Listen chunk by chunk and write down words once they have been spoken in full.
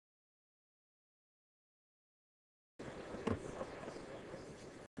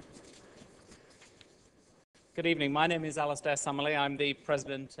Good evening. My name is 𝘂𝗂𝗲𝗵𝗍𝗔. I'm the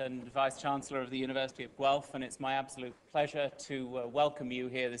President and Vice-Chancellor of the University of Guelph, and it's my absolute pleasure to welcome you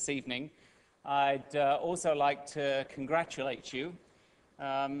here this evening. I'd also like to congratulate you.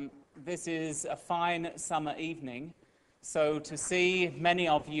 This is a fine summer evening, so to see many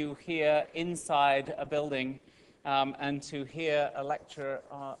of you here inside a building and to hear a lecture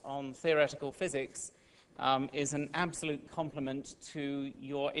on theoretical physics is an absolute compliment to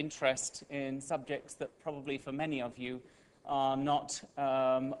your interest in subjects that probably for many of you are not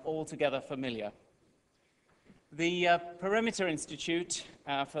altogether familiar. The Perimeter Institute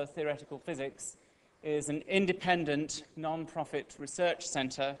for Theoretical Physics is an independent, non-profit research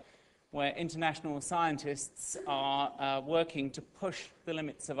center where international scientists are working to push the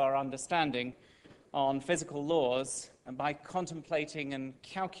limits of our understanding on physical laws and by contemplating and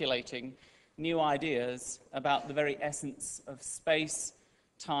calculating new ideas about the very essence of space,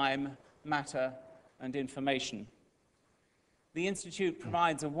 time, matter, and information. The Institute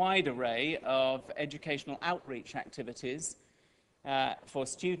provides a wide array of educational outreach activities for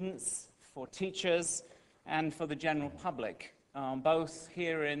students, for teachers, and for the general public, both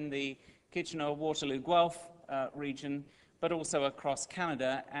here in the 𝘄𝗵𝗶𝗰𝗵 region, but also across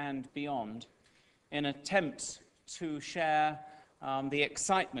Canada and beyond, in an attempt to share the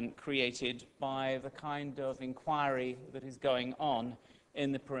excitement created by the kind of inquiry that is going on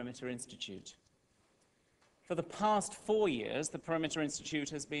in the Perimeter Institute. For the past 4 years, the Perimeter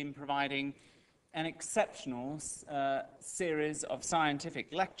Institute has been providing an exceptional series of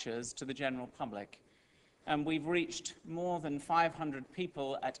scientific lectures to the general public, and we've reached more than 500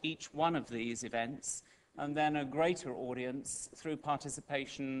 people at each one of these events, and then a greater audience through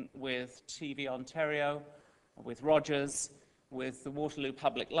participation with TV Ontario, with Rogers, with the Waterloo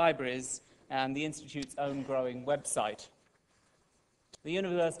Public Libraries, and the Institute's own growing website. The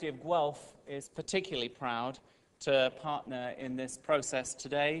University of Guelph is particularly proud to partner in this process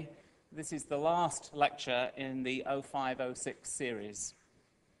today. This is the last lecture in the 𝗁5/𝗁6 series.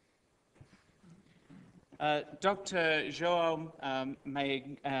 Dr. João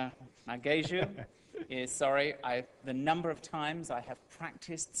Magueijo is, sorry, the number of times I have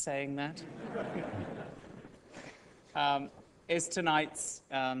practiced saying that, is tonight's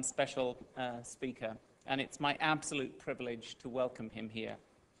special speaker, and it's my absolute privilege to welcome him here.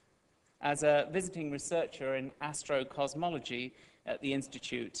 As a visiting researcher in astrocosmology at the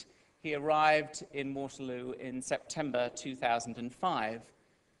Institute, he arrived in Waterloo in September 2005.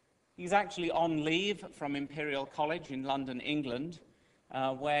 He's actually on leave from Imperial College in London, England,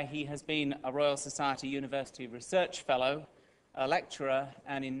 where he has been a Royal Society University Research Fellow, a lecturer,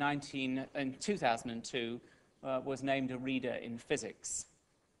 and in 2002, was named a reader in physics.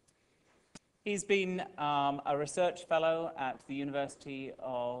 He's been a research fellow at the University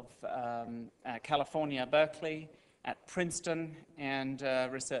of California, Berkeley, at Princeton, and a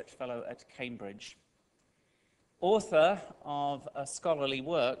research fellow at Cambridge. Author of a scholarly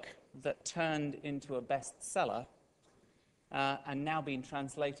work that turned into a bestseller and now been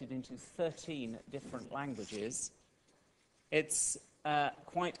translated into 13 different languages. It's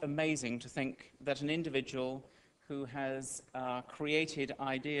quite amazing to think that an individual who has created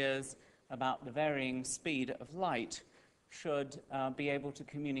ideas about the varying speed of light should be able to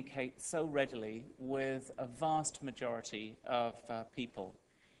communicate so readily with a vast majority of people.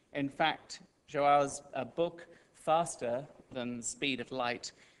 In fact, João's book, Faster Than the Speed of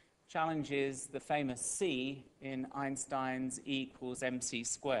Light, challenges the famous C in Einstein's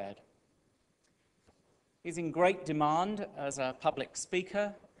E=mc². He's in great demand as a public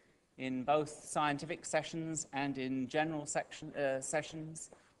speaker in both scientific sessions and in general sessions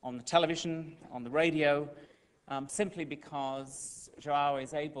on the television, on the radio, simply because João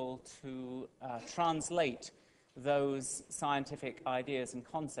is able to translate those scientific ideas and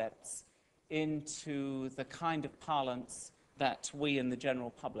concepts into the kind of parlance that we in the general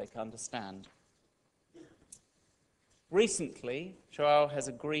public understand. Recently, João has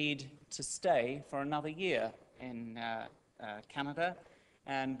agreed to stay for another year in Canada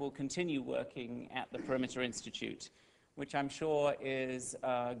and will continue working at the Perimeter Institute, which I'm sure is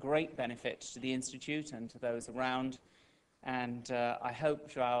a great benefit to the Institute and to those around. And I hope,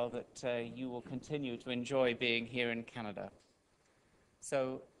 João, that you will continue to enjoy being here in Canada.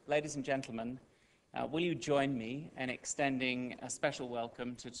 So, ladies and gentlemen, will you join me in extending a special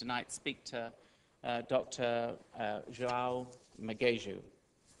welcome to tonight's speaker, Dr. João Magueijo.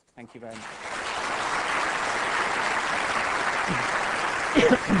 Thank you very much.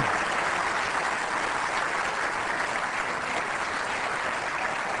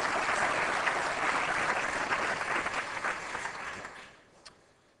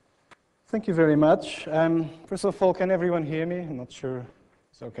 Thank you very much. First of all, can everyone hear me? I'm not sure.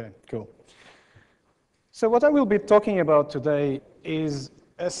 It's okay, cool. So what I will be talking about today is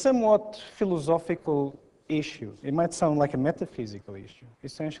a somewhat philosophical issue. It might sound like a metaphysical issue.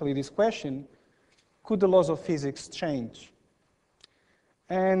 Essentially this question, could the laws of physics change?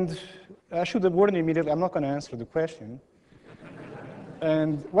 And I should have warned you immediately, I'm not going to answer the question.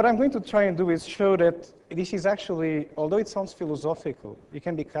 And what I'm going to try and do is show that this is actually, although it sounds philosophical, it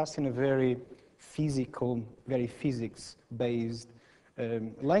can be cast in a very physical, very physics-based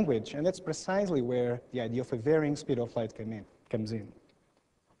language. And that's precisely where the idea of a varying speed of light comes in.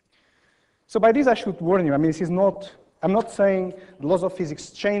 So by this I should warn you, I mean, this is not, I'm not saying the laws of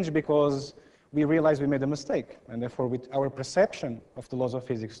physics change because we realize we made a mistake, and therefore our perception of the laws of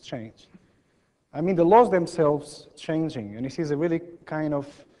physics change. I mean, the laws themselves changing, and this is a really kind of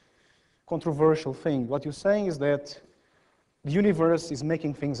controversial thing. What you're saying is that the universe is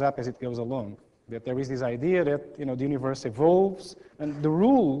making things up as it goes along, that there is this idea that the universe evolves, and the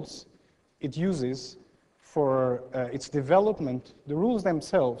rules it uses for its development, the rules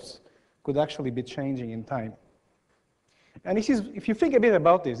themselves could actually be changing in time. And this is, if you think a bit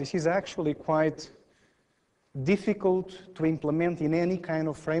about this, this is actually quite difficult to implement in any kind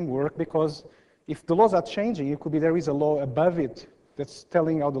of framework, because if the laws are changing, it could be there is a law above it that's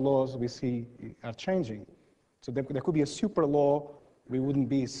telling how the laws we see are changing. So there could be a super law we wouldn't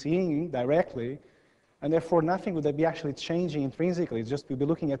be seeing directly, and therefore nothing would be actually changing intrinsically. It's just we'd be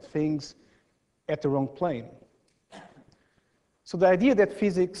looking at things at the wrong plane. So the idea that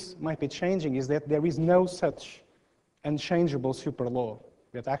physics might be changing is that there is no such unchangeable super law,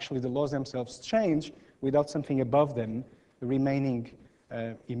 that actually the laws themselves change without something above them remaining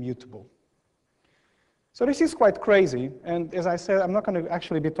immutable. So this is quite crazy, and as I said, I'm not going to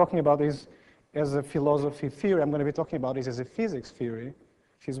actually be talking about this as a philosophy theory. I'm going to be talking about this as a physics theory,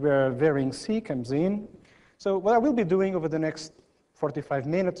 which is where varying C comes in. So what I will be doing over the next 45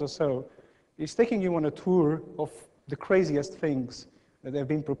 minutes or so is taking you on a tour of the craziest things that have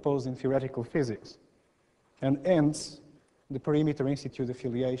been proposed in theoretical physics. And hence, the Perimeter Institute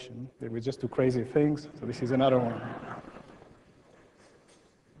affiliation. They were just two crazy things, so this is another one.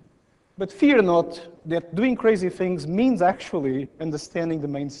 But fear not that doing crazy things means actually understanding the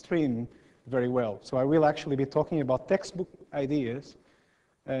mainstream very well. So I will actually be talking about textbook ideas,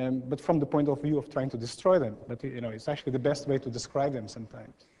 but from the point of view of trying to destroy them. But it's actually the best way to describe them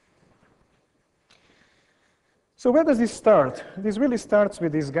sometimes. So where does this start? This really starts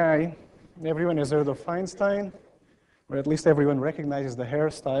with this guy. Everyone has heard of Einstein, or at least everyone recognizes the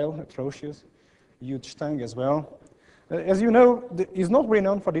hairstyle, atrocious, huge tongue as well. As you know, he's not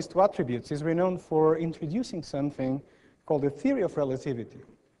renowned for these two attributes. He's renowned for introducing something called the theory of relativity.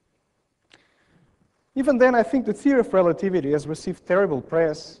 Even then, I think the theory of relativity has received terrible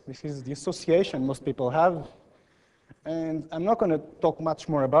press. This is the association most people have. And I'm not going to talk much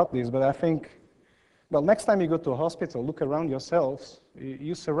more about this, but I think, well, next time you go to a hospital, look around yourselves.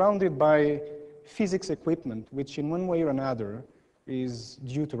 You're surrounded by physics equipment, which in one way or another is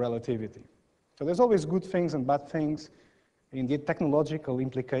due to relativity. So there's always good things and bad things in the technological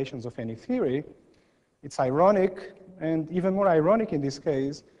implications of any theory. It's ironic, and even more ironic in this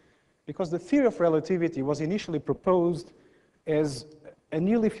case, because the theory of relativity was initially proposed as a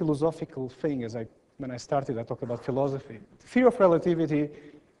nearly philosophical thing. When I started, I talked about philosophy. The theory of relativity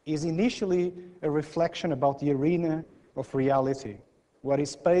is initially a reflection about the arena of reality. What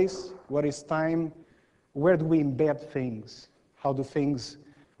is space? What is time? Where do we embed things? How do things,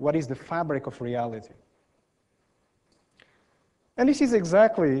 what is the fabric of reality? And this is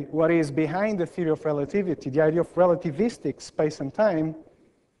exactly what is behind the theory of relativity. The idea of relativistic space and time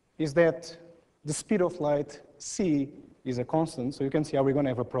is that the speed of light, c, is a constant. So you can see how we're going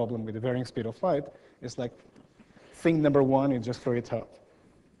to have a problem with the varying speed of light. It's like thing number one, and just throw it out.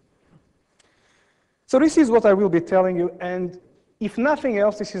 So this is what I will be telling you, and if nothing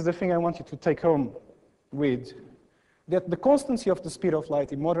else, this is the thing I want you to take home with, that the constancy of the speed of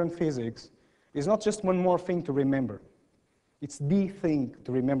light in modern physics is not just one more thing to remember. It's the thing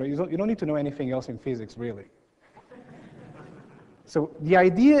to remember. You don't need to know anything else in physics, really. So the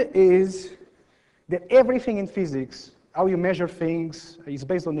idea is that everything in physics, how you measure things, is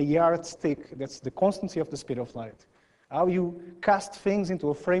based on a yardstick, that's the constancy of the speed of light. How you cast things into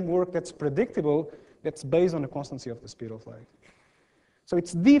a framework that's predictable, that's based on the constancy of the speed of light. So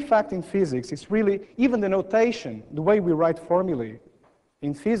it's the fact in physics. It's really, even the notation, the way we write formulae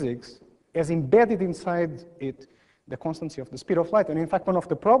in physics, has embedded inside it the constancy of the speed of light. And in fact, one of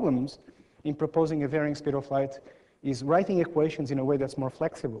the problems in proposing a varying speed of light is writing equations in a way that's more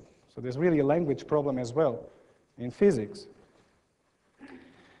flexible. So there's really a language problem as well in physics.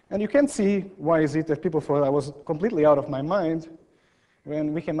 And you can see why is it that people thought I was completely out of my mind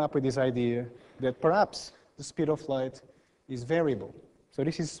when we came up with this idea that perhaps the speed of light is variable. So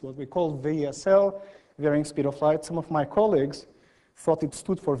this is what we call VSL, varying speed of light. Some of my colleagues thought it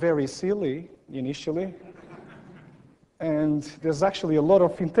stood for very silly initially. And there's actually a lot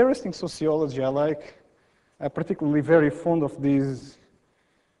of interesting sociology I like. I'm particularly very fond of these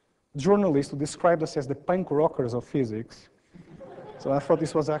journalists who described us as the punk rockers of physics. So I thought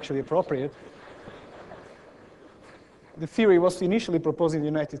this was actually appropriate. The theory was initially proposed in the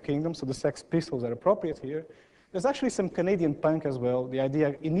United Kingdom, so the Sex Pistols are appropriate here. There's actually some Canadian punk as well. The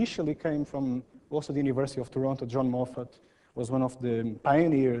idea initially came from also the University of Toronto. John Moffat was one of the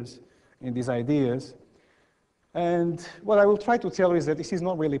pioneers in these ideas. And what I will try to tell you is that this is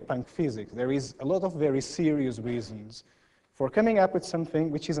not really punk physics. There is a lot of very serious reasons for coming up with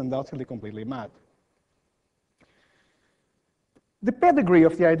something which is undoubtedly completely mad. The pedigree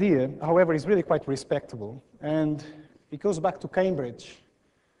of the idea, however, is really quite respectable. And it goes back to Cambridge,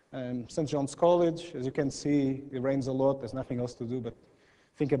 St. John's College. As you can see, it rains a lot. There's nothing else to do but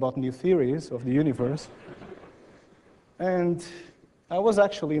think about new theories of the universe. And I was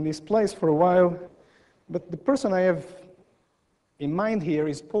actually in this place for a while, but the person I have in mind here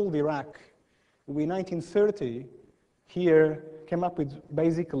is Paul Dirac, who in 1930 here came up with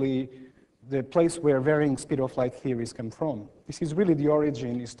basically the place where varying speed of light theories come from. This is really the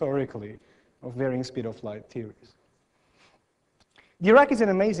origin, historically, of varying speed of light theories. Dirac is an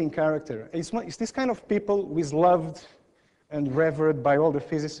amazing character. It's this kind of people who is loved and revered by all the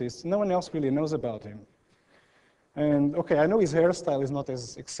physicists. No one else really knows about him. And okay, I know his hairstyle is not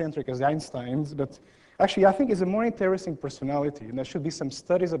as eccentric as Einstein's, but actually I think he's a more interesting personality, and there should be some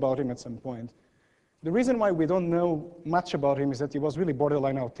studies about him at some point. The reason why we don't know much about him is that he was really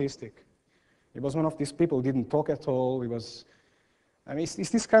borderline autistic. He was one of these people who didn't talk at all. He was, I mean, it's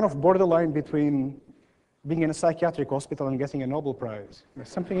this kind of borderline between being in a psychiatric hospital and getting a Nobel Prize. There's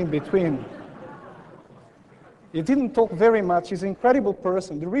something in between. He didn't talk very much. He's an incredible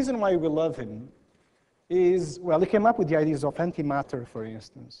person. The reason why we love him is, well, he came up with the ideas of antimatter, for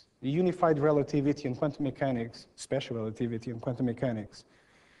instance, the unified relativity and quantum mechanics, special relativity and quantum mechanics.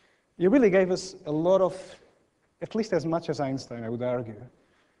 He really gave us a lot of, at least as much as Einstein, I would argue,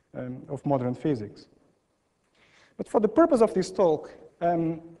 of modern physics. But for the purpose of this talk,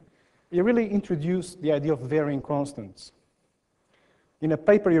 he really introduced the idea of varying constants. In a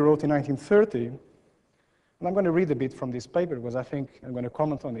paper he wrote in 1930, and I'm going to read a bit from this paper because I think I'm going to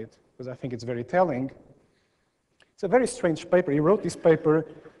comment on it because I think it's very telling. It's a very strange paper. He wrote this paper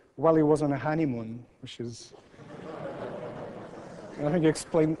while he was on a honeymoon, which is, I think he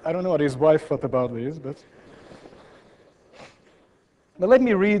explained, I don't know what his wife thought about this, but let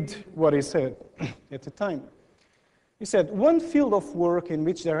me read what he said at the time. He said, one field of work in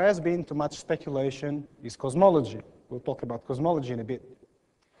which there has been too much speculation is cosmology. We'll talk about cosmology in a bit.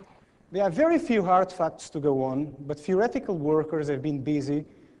 There are very few hard facts to go on, but theoretical workers have been busy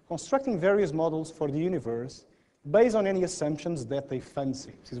constructing various models for the universe based on any assumptions that they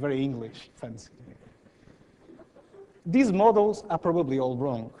fancy. This is very English, fancy. These models are probably all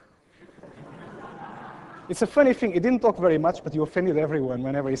wrong. It's a funny thing, he didn't talk very much, but he offended everyone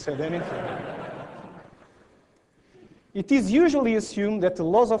whenever he said anything. It is usually assumed that the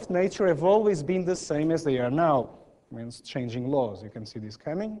laws of nature have always been the same as they are now. Means changing laws, you can see this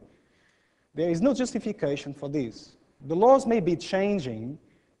coming. There is no justification for this. The laws may be changing,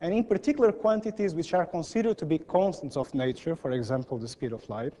 and in particular quantities which are considered to be constants of nature, for example, the speed of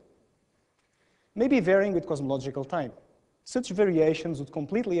light, may be varying with cosmological time. Such variations would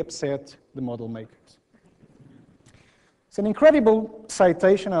completely upset the model makers. It's an incredible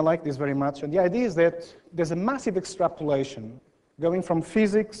citation, I like this very much, and the idea is that there's a massive extrapolation going from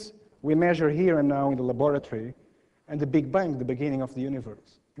physics we measure here and now in the laboratory, and the Big Bang, the beginning of the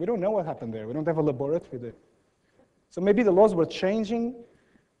universe. We don't know what happened there. We don't have a laboratory there. So maybe the laws were changing,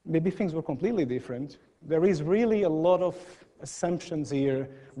 maybe things were completely different. There is really a lot of assumptions here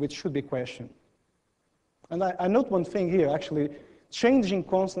which should be questioned. And I note one thing here, actually, changing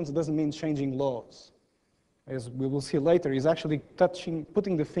constants doesn't mean changing laws. As we will see later, he's actually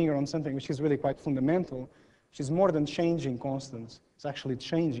putting the finger on something which is really quite fundamental, which is more than changing constants. It's actually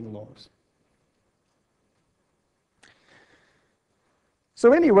changing laws.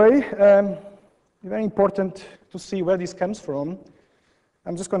 So anyway, very important to see where this comes from.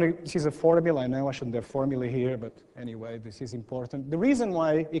 I'm just going to, this is a formula. I know I shouldn't have formula here, but anyway, this is important. The reason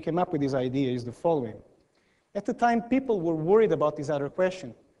why he came up with this idea is the following. At the time, people were worried about this other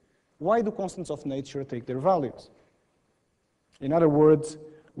question. Why do constants of nature take their values? In other words,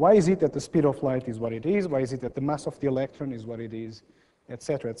 why is it that the speed of light is what it is? Why is it that the mass of the electron is what it is?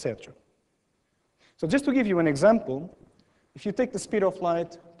 etc., etc. So just to give you an example, if you take the speed of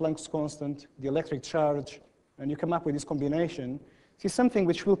light, Planck's constant, the electric charge, and you come up with this combination, this is something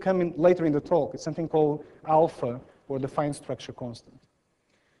which will come in later in the talk. It's something called alpha, or the fine structure constant,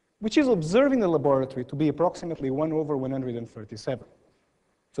 which is observed in the laboratory to be approximately 1 over 137.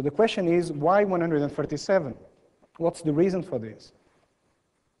 So the question is, why 137? What's the reason for this?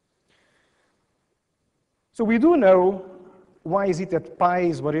 So we do know why is it that pi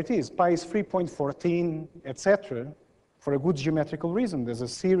is what it is. Pi is 3.14, etc., for a good geometrical reason. There's a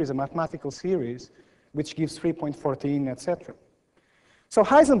series, a mathematical series, which gives 3.14, etc. So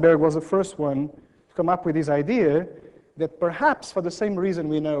Heisenberg was the first one to come up with this idea that perhaps for the same reason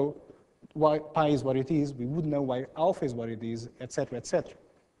we know why pi is what it is, we would know why alpha is what it is, etc., etc.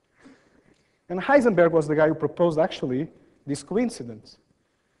 And Heisenberg was the guy who proposed, actually, this coincidence.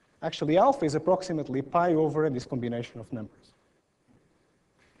 Actually, alpha is approximately pi over this combination of numbers.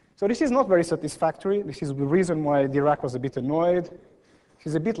 So this is not very satisfactory. This is the reason why Dirac was a bit annoyed.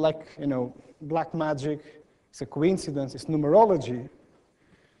 It's a bit like, black magic. It's a coincidence. It's numerology.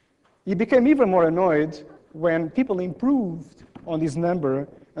 He became even more annoyed when people improved on this number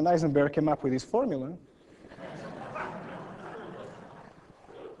and Heisenberg came up with this formula.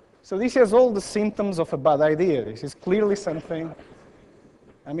 So this has all the symptoms of a bad idea. This is clearly something,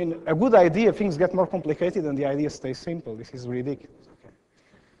 a good idea, things get more complicated and the idea stays simple. This is ridiculous. Okay.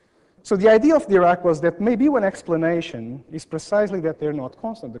 So the idea of Dirac was that maybe one explanation is precisely that they're not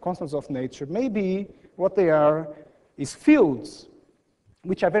constant. The constants of nature, maybe what they are is fields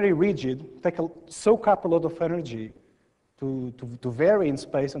which are very rigid, soak up a lot of energy to vary in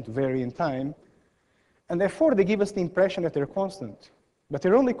space and to vary in time, and therefore they give us the impression that they're constant. But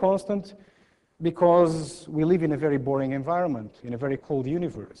they're only constant because we live in a very boring environment, in a very cold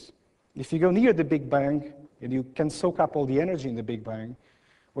universe. If you go near the Big Bang, and you can soak up all the energy in the Big Bang,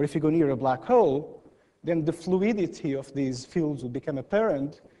 or if you go near a black hole, then the fluidity of these fields will become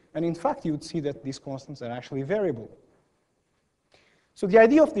apparent, and in fact you would see that these constants are actually variable. So the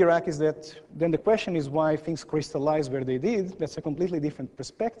idea of Dirac is that then the question is why things crystallize where they did. That's a completely different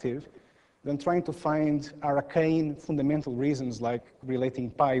perspective than trying to find arcane fundamental reasons like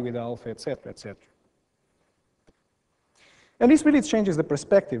relating pi with alpha, etc., etc. And this really changes the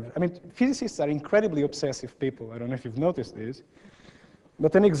perspective. Physicists are incredibly obsessive people. I don't know if you've noticed this.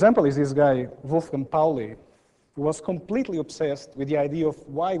 But an example is this guy, Wolfgang Pauli, who was completely obsessed with the idea of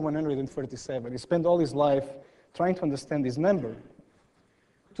why 137. He spent all his life trying to understand this number,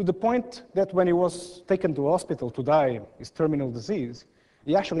 to the point that when he was taken to hospital to die, his terminal disease,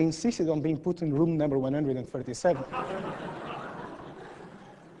 he actually insisted on being put in room number 137,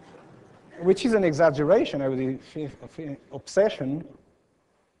 which is an exaggeration of the obsession.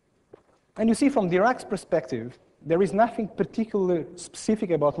 And you see, from Dirac's perspective, there is nothing particularly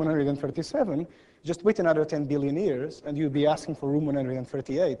specific about 137. Just wait another 10 billion years, and you'll be asking for room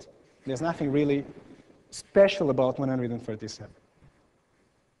 138. There's nothing really special about 137.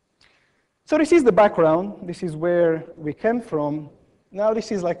 So this is the background. This is where we came from. Now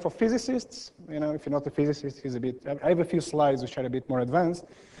this is like for physicists. If you're not a physicist, I have a few slides which are a bit more advanced.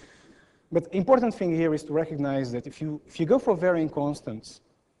 But the important thing here is to recognize that if you go for varying constants,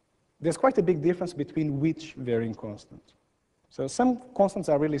 there's quite a big difference between which varying constant. So some constants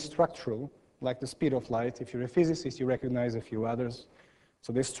are really structural, like the speed of light. If you're a physicist, you recognize a few others.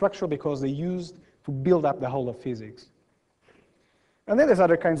 So they're structural because they're used to build up the whole of physics. And then there's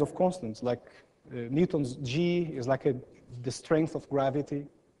other kinds of constants, like Newton's G is like the strength of gravity.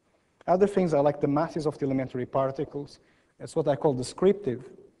 Other things are like the masses of the elementary particles. That's what I call descriptive,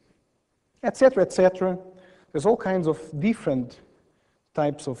 etc., etc. There's all kinds of different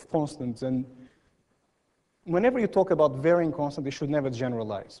types of constants. And whenever you talk about varying constants, you should never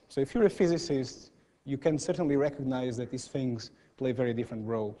generalize. So if you're a physicist, you can certainly recognize that these things play very different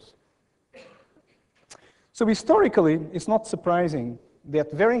roles. So historically, it's not surprising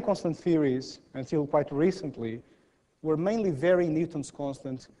that varying constant theories, until quite recently, were mainly varying Newton's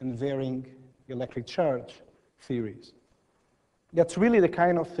constant and varying electric charge theories. That's really the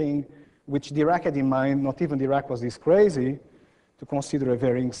kind of thing which Dirac had in mind. Not even Dirac was this crazy to consider a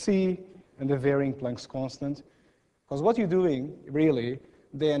varying C and a varying Planck's constant. Because what you're doing, really,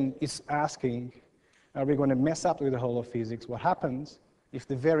 then is asking, are we going to mess up with the whole of physics? What happens if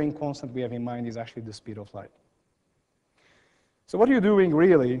the varying constant we have in mind is actually the speed of light? So what you're doing,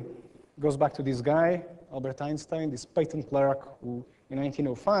 really, goes back to this guy, Albert Einstein, this patent clerk who, in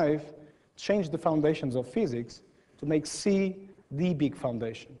 1905, changed the foundations of physics to make C the big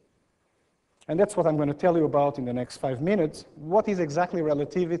foundation. And that's what I'm going to tell you about in the next 5 minutes. What is exactly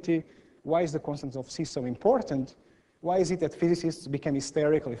relativity? Why is the constant of C so important? Why is it that physicists become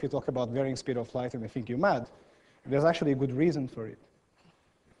hysterical if you talk about varying speed of light and they think you're mad? There's actually a good reason for it.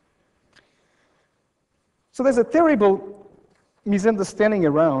 So there's a terrible misunderstanding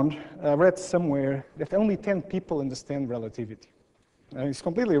around. I read somewhere that only 10 people understand relativity. And it's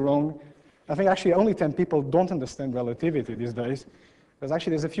completely wrong. I think actually only 10 people don't understand relativity these days. Because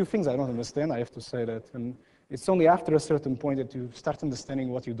actually there's a few things I don't understand, I have to say that. And it's only after a certain point that you start understanding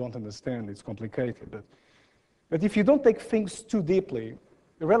what you don't understand. It's complicated. But if you don't take things too deeply,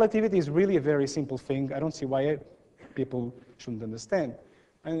 relativity is really a very simple thing. I don't see why people shouldn't understand.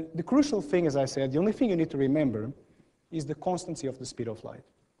 And the crucial thing, as I said, the only thing you need to remember is the constancy of the speed of light.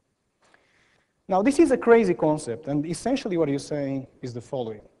 Now, this is a crazy concept, and essentially what you're saying is the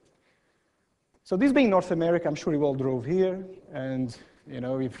following. So this being North America, I'm sure you all drove here, and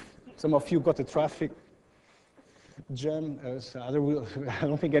if some of you got a traffic jam, I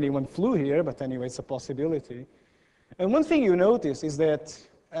don't think anyone flew here, but anyway, it's a possibility. And one thing you notice is that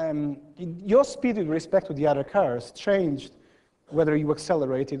your speed with respect to the other cars changed whether you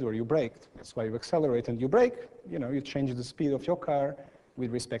accelerated or you braked. That's why you accelerate and you brake. You change the speed of your car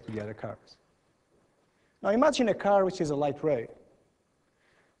with respect to the other cars. Now imagine a car which is a light ray.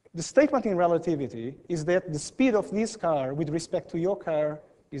 The statement in relativity is that the speed of this car with respect to your car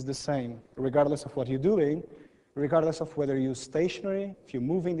is the same, regardless of what you're doing, regardless of whether you're stationary, if you're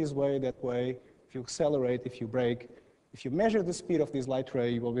moving this way, that way, if you accelerate, if you brake. If you measure the speed of this light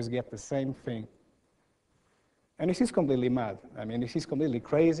ray, you always get the same thing. And this is completely mad. I mean, this is completely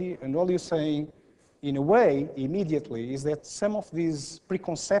crazy, and all you're saying, in a way, immediately, is that some of these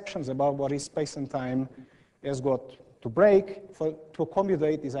preconceptions about what is space and time has got to break to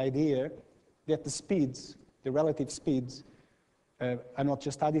accommodate this idea that the speeds, the relative speeds, are not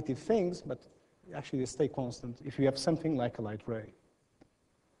just additive things, but actually they stay constant if you have something like a light ray.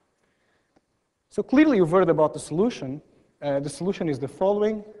 So clearly you've heard about the solution. The solution is the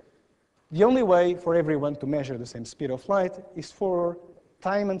following. The only way for everyone to measure the same speed of light is for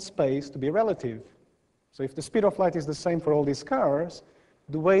time and space to be relative. So if the speed of light is the same for all these cars,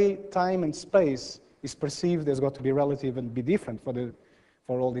 the way time and space is perceived has got to be relative and be different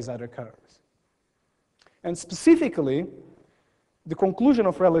for all these other cars. And specifically, the conclusion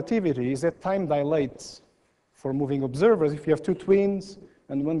of relativity is that time dilates for moving observers. If you have two twins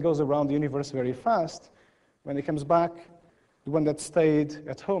and one goes around the universe very fast, when it comes back, the one that stayed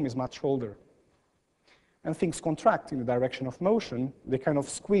at home is much older. And things contract in the direction of motion. They kind of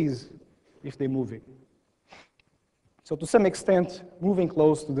squeeze if they're moving. So to some extent, moving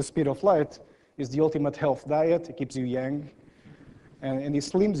close to the speed of light is the ultimate health diet. It keeps you young, and it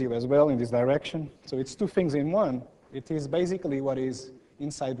slims you as well in this direction. So it's two things in one. It is basically what is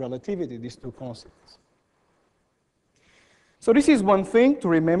inside relativity, these two concepts. So this is one thing to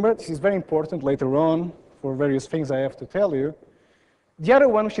remember. This is very important later on for various things I have to tell you. The other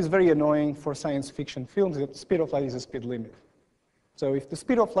one, which is very annoying for science fiction films, is that the speed of light is a speed limit. So if the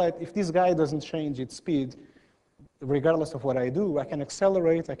speed of light, if this guy doesn't change its speed, regardless of what I do, I can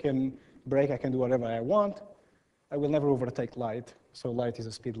accelerate, I can brake, I can do whatever I want, I will never overtake light. So light is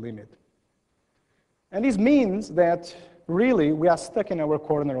a speed limit. And this means that really we are stuck in our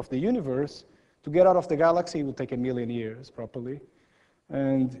corner of the universe. To get out of the galaxy would take 1,000,000 years, probably.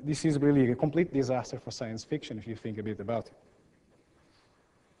 And this is really a complete disaster for science fiction, if you think a bit about it.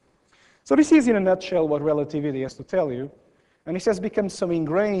 So this is, in a nutshell, what relativity has to tell you. And this has become so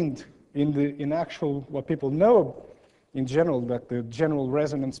ingrained in actual, what people know in general, that the general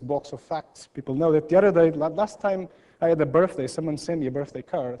resonance box of facts. People know that the other day, last time I had a birthday, someone sent me a birthday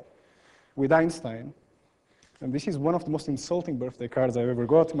card with Einstein. And this is one of the most insulting birthday cards I've ever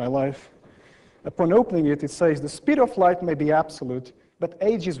got in my life. Upon opening it, it says, "The speed of light may be absolute, but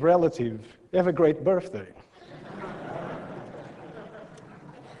age is relative. Have a great birthday."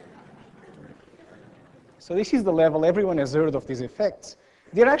 So this is the level everyone has heard of these effects.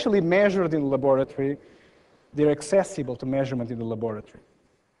 They're actually measured in the laboratory. They're accessible to measurement in the laboratory.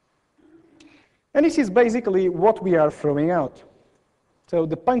 And this is basically what we are throwing out. So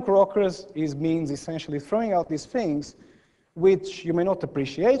the punk rockers means essentially throwing out these things which you may not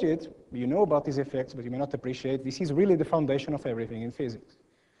appreciate it. You know about these effects, but you may not appreciate. This is really the foundation of everything in physics.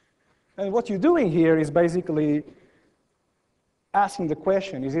 And what you're doing here is basically asking the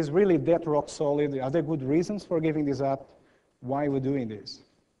question, is this really that rock solid? Are there good reasons for giving this up? Why are we doing this?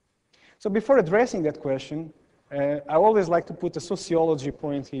 So before addressing that question, I always like to put a sociology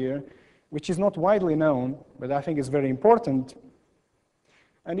point here, which is not widely known, but I think is very important.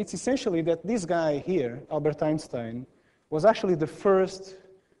 And it's essentially that this guy here, Albert Einstein, was actually the first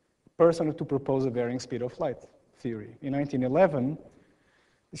person to propose a varying speed of light theory. In 1911,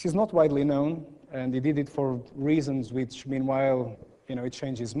 This is not widely known, and he did it for reasons which, meanwhile, it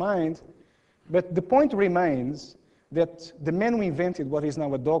changed his mind. But the point remains that the man who invented what is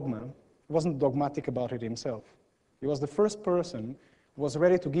now a dogma wasn't dogmatic about it himself. He was the first person who was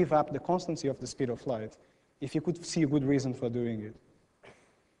ready to give up the constancy of the speed of light if he could see a good reason for doing it.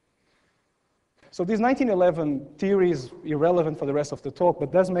 So this 1911 theory is irrelevant for the rest of the talk,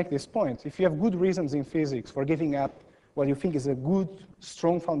 but does make this point. If you have good reasons in physics for giving up what you think is a good,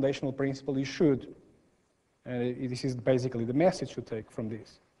 strong foundational principle, you should. This is basically the message to take from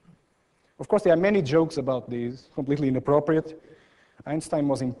this. Of course, there are many jokes about this, completely inappropriate. Einstein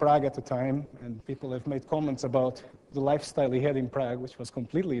was in Prague at the time, and people have made comments about the lifestyle he had in Prague, which was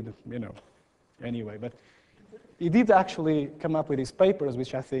completely, anyway. But he did actually come up with his papers,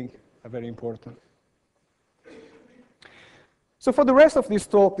 which I think are very important. So for the rest of this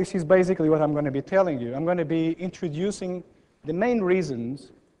talk, this is basically what I'm going to be telling you. I'm going to be introducing the main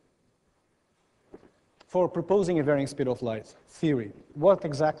reasons for proposing a varying speed of light theory. What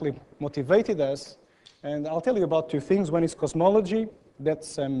exactly motivated us? And I'll tell you about two things. One is cosmology.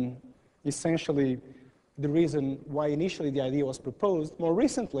 That's essentially the reason why initially the idea was proposed. More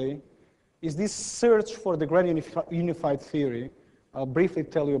recently is this search for the grand unified theory. I'll briefly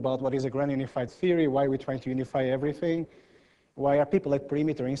tell you about what is a grand unified theory, why we're trying to unify everything, why are people at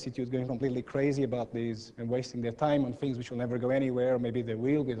Perimeter Institute going completely crazy about this and wasting their time on things which will never go anywhere, or maybe they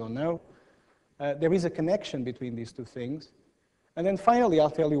will, we don't know. There is a connection between these two things. And then finally, I'll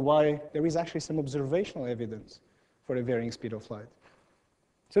tell you why there is actually some observational evidence for a varying speed of light.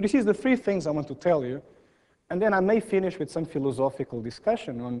 So this is the three things I want to tell you. And then I may finish with some philosophical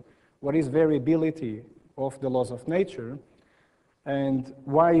discussion on what is variability of the laws of nature, and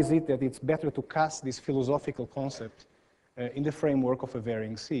why is it that it's better to cast this philosophical concept in the framework of a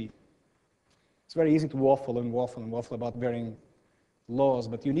varying sea. It's very easy to waffle and waffle and waffle about varying laws,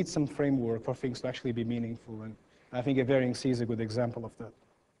 but you need some framework for things to actually be meaningful, and I think a varying sea is a good example of that.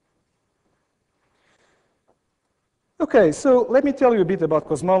 Okay, so let me tell you a bit about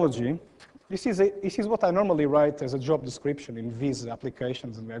cosmology. This is what I normally write as a job description in visa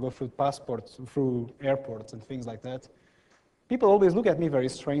applications, and I go through passports, through airports and things like that. People always look at me very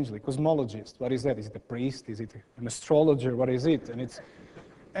strangely. Cosmologist, what is that? Is it a priest? Is it an astrologer? What is it? And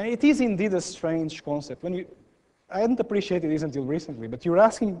it is indeed a strange concept. I hadn't appreciated this until recently, but you're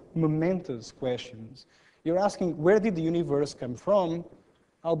asking momentous questions. You're asking, where did the universe come from?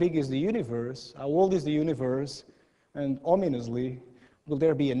 How big is the universe? How old is the universe? And ominously, will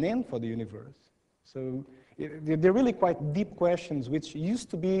there be an end for the universe? So they're really quite deep questions, which used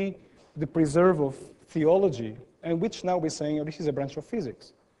to be the preserve of theology, and which now we're saying, oh, this is a branch of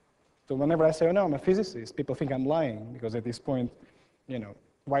physics. So whenever I say, oh, no, I'm a physicist, people think I'm lying, because at this point,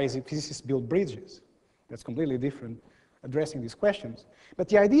 why is it physicists build bridges? That's completely different, addressing these questions. But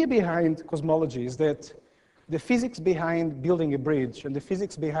the idea behind cosmology is that the physics behind building a bridge and the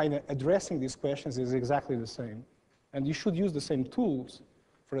physics behind addressing these questions is exactly the same. And you should use the same tools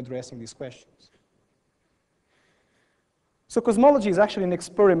for addressing these questions. So cosmology is actually an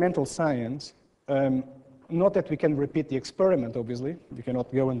experimental science. Not that we can repeat the experiment, obviously. You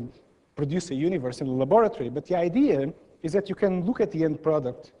cannot go and produce a universe in a laboratory. But the idea is that you can look at the end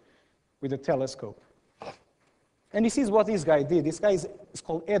product with a telescope. And this is what this guy did. This guy is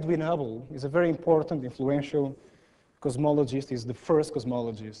called Edwin Hubble. He's a very important, influential cosmologist. He's the first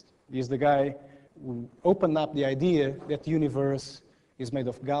cosmologist. He's the guy who opened up the idea that the universe is made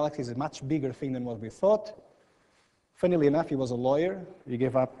of galaxies, a much bigger thing than what we thought. Funnily enough, he was a lawyer. He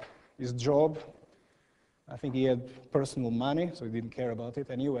gave up his job. I think he had personal money, so he didn't care about it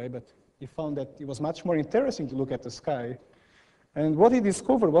anyway, but he found that it was much more interesting to look at the sky. And what he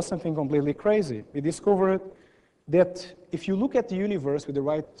discovered was something completely crazy. He discovered that if you look at the universe with the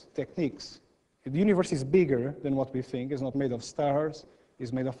right techniques, the universe is bigger than what we think. It's not made of stars.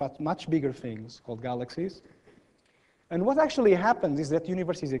 It's made of much bigger things called galaxies. And what actually happens is that the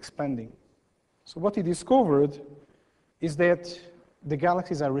universe is expanding. So what he discovered is that the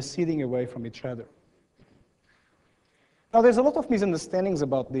galaxies are receding away from each other. Now, there's a lot of misunderstandings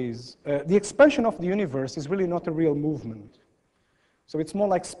about these. The expansion of the universe is really not a real movement. So it's more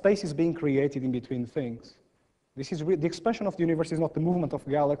like space is being created in between things. The expansion of the universe is not the movement of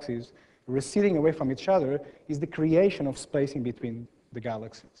galaxies receding away from each other, it's the creation of space in between the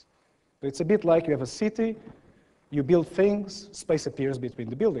galaxies. So it's a bit like you have a city, you build things, space appears between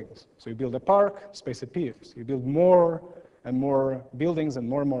the buildings. So you build a park, space appears. You build more and more buildings and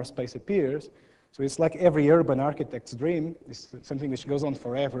more space appears. So it's like every urban architect's dream. It's something which goes on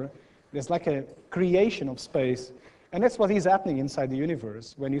forever. There's like a creation of space. And that's what is happening inside the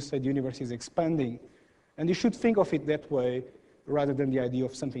universe when you say the universe is expanding. And you should think of it that way. rather than the idea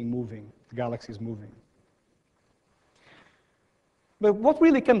of something moving, galaxies moving. But what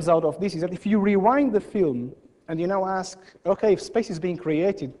really comes out of this is that if you rewind the film and you now ask, okay, if space is being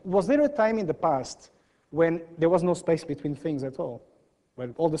created, was there a time in the past when there was no space between things at all,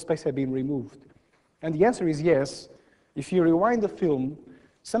 when all the space had been removed? And the answer is yes. If you rewind the film,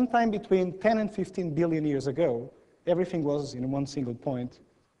 sometime between 10 and 15 billion years ago, everything was in one single point,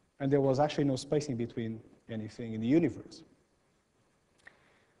 and there was actually no space in between anything in the universe.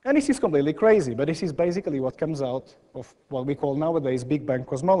 And this is completely crazy, but this is basically what comes out of what we call nowadays Big Bang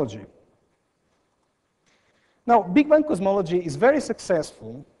cosmology. Now, Big Bang cosmology is very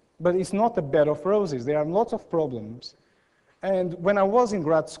successful, but it's not a bed of roses. There are lots of problems. And when I was in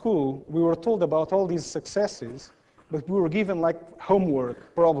grad school, we were told about all these successes, but we were given like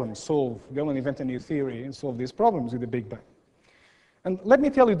homework, problems, solve, go and invent a new theory and solve these problems with the Big Bang. And let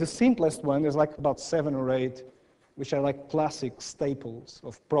me tell you the simplest one, there's like about 7 or 8, which are like classic staples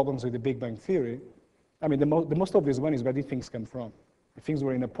of problems with the Big Bang theory. I mean, the most obvious one is where did things come from? If things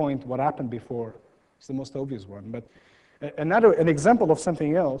were in a point, what happened before? It's the most obvious one. But an example of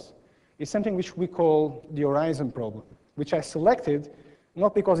something else is something which we call the horizon problem, which I selected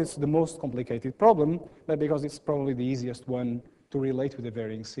not because it's the most complicated problem, but because it's probably the easiest one to relate with the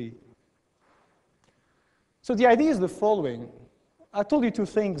varying C. So the idea is the following. I told you 2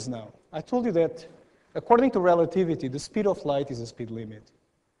 things now. I told you that according to relativity, the speed of light is a speed limit.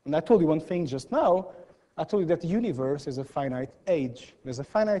 And I told you one thing just now. I told you that the universe is a finite age. There's a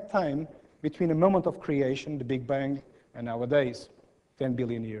finite time between a moment of creation, the Big Bang, and nowadays, 10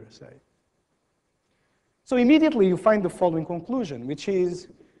 billion years, say. So immediately you find the following conclusion, which is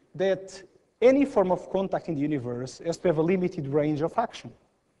that any form of contact in the universe has to have a limited range of action.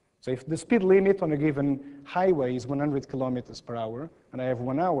 So if the speed limit on a given highway is 100 kilometers per hour, and I have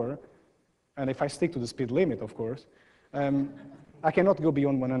 1 hour, and if I stick to the speed limit, of course, I cannot go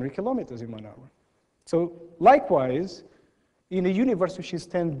beyond 100 kilometers in 1 hour. So likewise, in a universe which is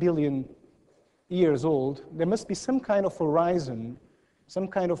 10 billion years old, there must be some kind of horizon, some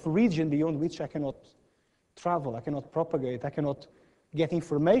kind of region beyond which I cannot travel, I cannot propagate, I cannot get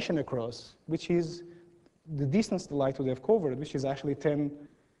information across, which is the distance the light would have covered, which is actually 10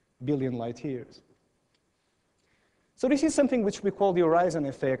 billion light years. So this is something which we call the horizon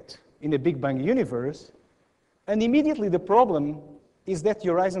effect in a Big Bang universe, and immediately the problem is that the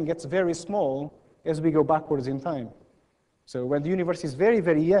horizon gets very small as we go backwards in time. So when the universe is very,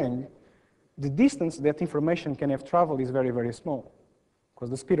 very young, the distance that information can have traveled is very, very small, because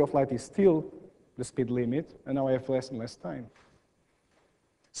the speed of light is still the speed limit, and now I have less and less time.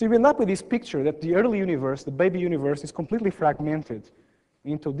 So you end up with this picture that the early universe, the baby universe, is completely fragmented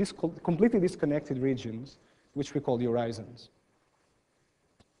into completely disconnected regions, which we call the horizons.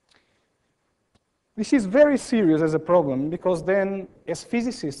 This is very serious as a problem, because then, as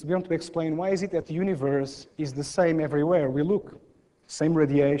physicists, we want to explain why is it that the universe is the same everywhere we look. Same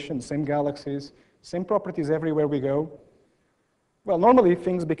radiation, same galaxies, same properties everywhere we go. Well, normally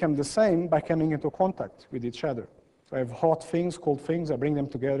things become the same by coming into contact with each other. So I have hot things, cold things, I bring them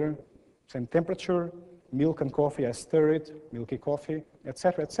together, same temperature, milk and coffee, I stir it, milky coffee,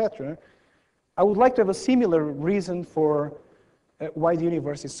 etc., etc. I would like to have a similar reason for why the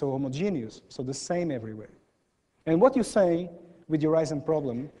universe is so homogeneous, so the same everywhere. And what you say with the horizon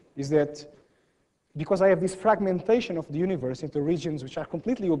problem is that because I have this fragmentation of the universe into regions which are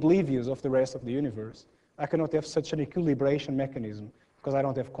completely oblivious of the rest of the universe, I cannot have such an equilibration mechanism because I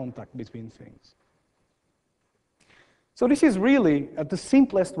don't have contact between things. So this is really, at the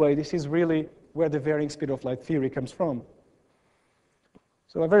simplest way, this is really where the varying speed of light theory comes from.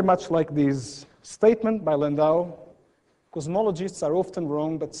 So I very much like this statement by Landau: cosmologists are often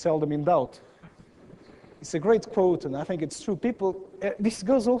wrong but seldom in doubt. It's a great quote, and I think it's true. This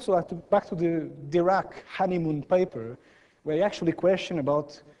goes also back to the Dirac honeymoon paper, where he actually questioned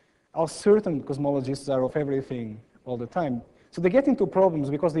about how certain cosmologists are of everything all the time. So they get into problems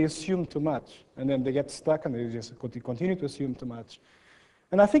because they assume too much, and then they get stuck and they just continue to assume too much.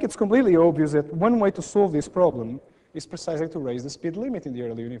 And I think it's completely obvious that one way to solve this problem is precisely to raise the speed limit in the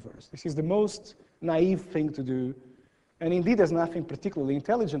early universe. This is the most naive thing to do, and indeed there's nothing particularly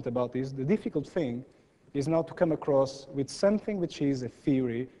intelligent about this. The difficult thing is now to come across with something which is a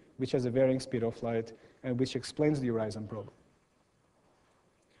theory, which has a varying speed of light, and which explains the horizon problem.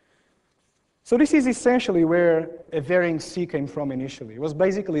 So this is essentially where a varying C came from initially. It was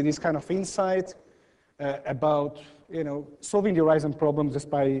basically this kind of insight about solving the horizon problem just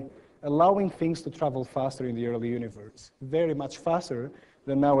by allowing things to travel faster in the early universe, very much faster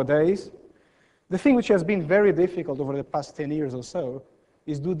than nowadays. The thing which has been very difficult over the past 10 years or so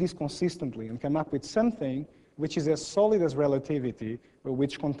is do this consistently and come up with something which is as solid as relativity, but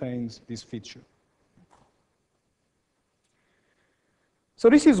which contains this feature. So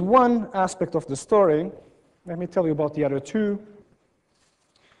this is one aspect of the story. Let me tell you about the other two.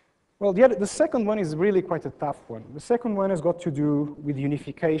 Well, the second one is really quite a tough one. The second one has got to do with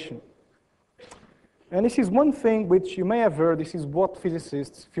unification. And this is one thing which you may have heard, this is what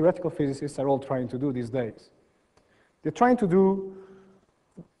physicists, theoretical physicists, are all trying to do these days. They're trying to do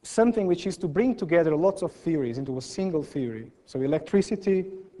something which is to bring together lots of theories into a single theory. So electricity,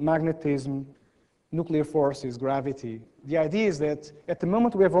 magnetism, nuclear forces, gravity. The idea is that at the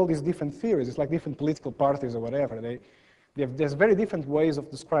moment we have all these different theories, it's like different political parties or whatever. There's very different ways of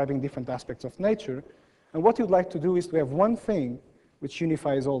describing different aspects of nature. And what you'd like to do is to have one thing which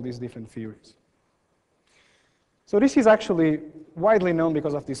unifies all these different theories. So this is actually widely known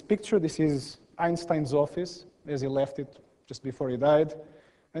because of this picture. This is Einstein's office as he left it just before he died.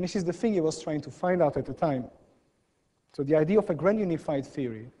 And this is the thing he was trying to find out at the time. So the idea of a grand unified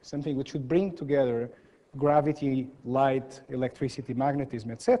theory, something which would bring together gravity, light, electricity, magnetism,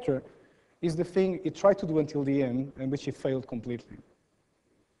 etc., is the thing he tried to do until the end, and which he failed completely.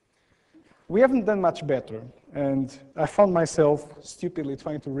 We haven't done much better, and I found myself stupidly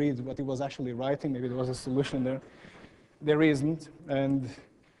trying to read what he was actually writing. Maybe there was a solution there. There isn't. And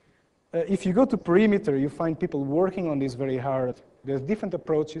if you go to Perimeter, you find people working on this very hard. There's different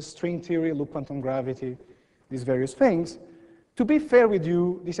approaches, string theory, loop quantum gravity, these various things. To be fair with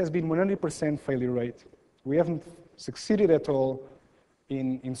you, this has been 100% failure rate. We haven't succeeded at all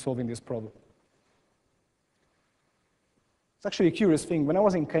in solving this problem. It's actually a curious thing. When I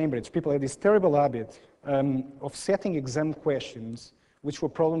was in Cambridge, people had this terrible habit of setting exam questions which were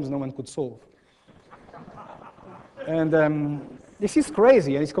problems no one could solve. And this is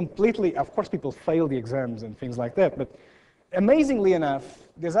crazy, and it's completely, of course people fail the exams and things like that, but amazingly enough,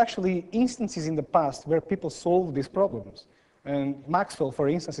 there's actually instances in the past where people solved these problems. And Maxwell, for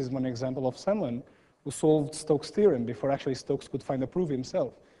instance, is one example of someone who solved Stokes' theorem before actually Stokes could find a proof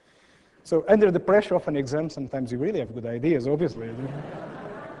himself. So under the pressure of an exam, sometimes you really have good ideas, obviously.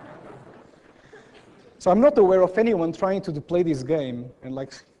 So I'm not aware of anyone trying to play this game and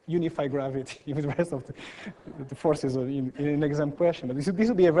like unify gravity with the rest of the forces in an exam question. But this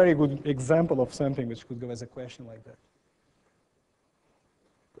would be a very good example of something which could go as a question like that.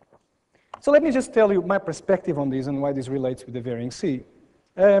 So let me just tell you my perspective on this and why this relates with the varying C.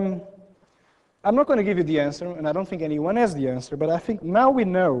 I'm not going to give you the answer, and I don't think anyone has the answer, but I think now we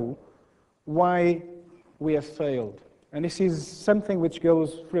know why we have failed. And this is something which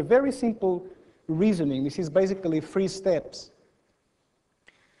goes through a very simple reasoning. This is basically 3 steps.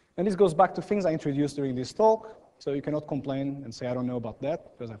 And this goes back to things I introduced during this talk, so you cannot complain and say, I don't know about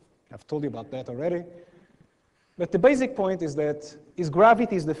that, because I've told you about that already. But the basic point is that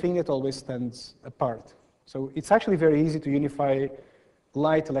gravity is the thing that always stands apart. So it's actually very easy to unify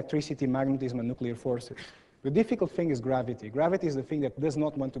light, electricity, magnetism, and nuclear forces. The difficult thing is gravity. Gravity is the thing that does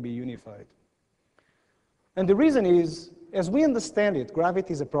not want to be unified. And the reason is, as we understand it,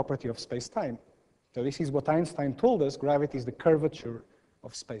 gravity is a property of space-time. So this is what Einstein told us, gravity is the curvature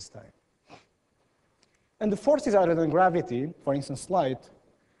of space-time. And the forces other than gravity, for instance light,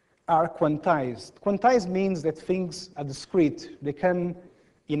 are quantized. Quantized means that things are discrete. They come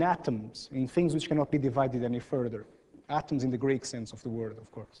in atoms, in things which cannot be divided any further. Atoms in the Greek sense of the word, of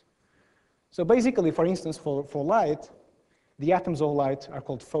course. So basically, for instance, for light, the atoms of light are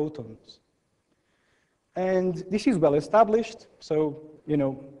called photons. And this is well established. So,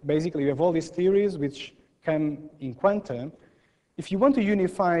 basically you have all these theories which come in quanta. If you want to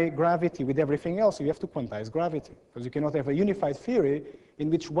unify gravity with everything else, you have to quantize gravity, because you cannot have a unified theory in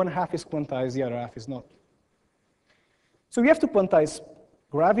which one half is quantized, the other half is not. So we have to quantize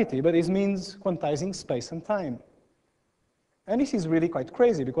gravity, but this means quantizing space and time. And this is really quite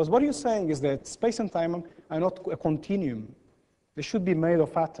crazy, because what you're saying is that space and time are not a continuum. They should be made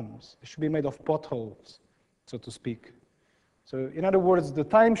of atoms. They should be made of potholes, so to speak. So in other words, the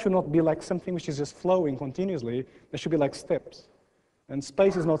time should not be like something which is just flowing continuously. There should be like steps. And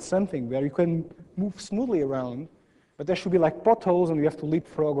space is not something where you can move smoothly around, but there should be like potholes and you have to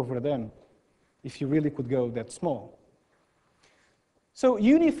leapfrog over them if you really could go that small. So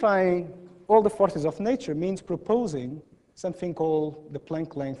unifying all the forces of nature means proposing something called the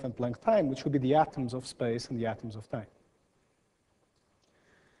Planck length and Planck time, which would be the atoms of space and the atoms of time.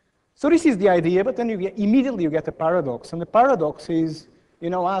 So this is the idea, but then immediately you get a paradox. And the paradox is,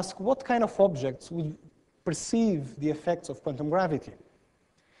 ask what kind of objects would perceive the effects of quantum gravity.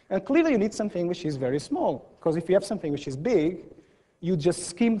 And clearly you need something which is very small, because if you have something which is big, you just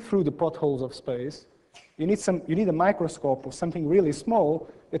skim through the potholes of space. You need a microscope or something really small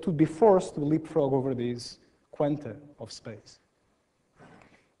that would be forced to leapfrog over these quanta of space.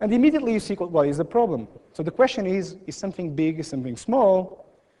 And immediately you see what is the problem. So the question is something big, is something small?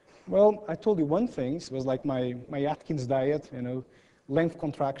 Well, I told you one thing. It was like my Atkins diet, length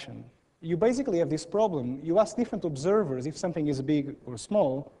contraction. You basically have this problem. You ask different observers if something is big or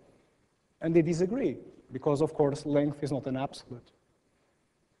small, and they disagree, because, of course, length is not an absolute.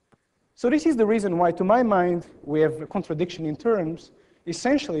 So this is the reason why, to my mind, we have a contradiction in terms.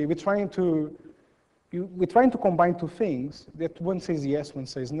 Essentially, we're trying to combine two things that one says yes, one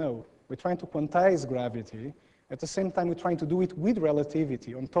says no. We're trying to quantize gravity. At the same time, we're trying to do it with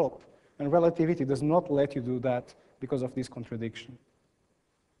relativity on top. And relativity does not let you do that because of this contradiction.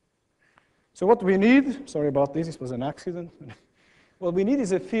 So what we need, sorry about this, this was an accident. What we need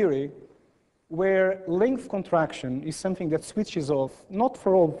is a theory where length contraction is something that switches off, not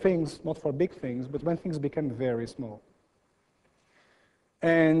for all things, not for big things, but when things become very small.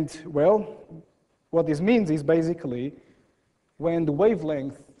 And, well, what this means is basically when the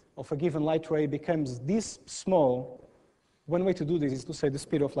wavelength of a given light ray becomes this small, one way to do this is to say the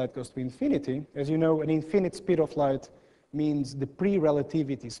speed of light goes to infinity. As you know, an infinite speed of light means the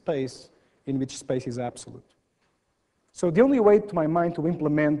pre-relativity space in which space is absolute. So the only way, to my mind, to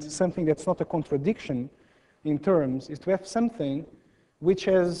implement something that's not a contradiction in terms is to have something which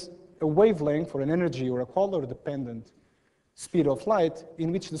has a wavelength or an energy or a color-dependent speed of light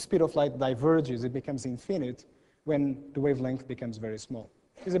in which the speed of light diverges, it becomes infinite when the wavelength becomes very small.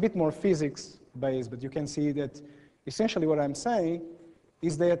 It's a bit more physics-based, but you can see that essentially what I'm saying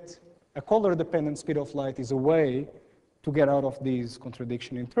is that a color-dependent speed of light is a way to get out of these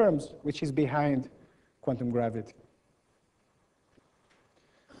contradiction in terms, which is behind quantum gravity.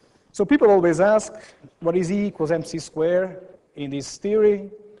 So people always ask, what is E equals mc squared in this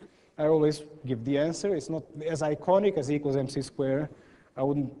theory? I always give the answer. It's not as iconic as E equals mc squared. I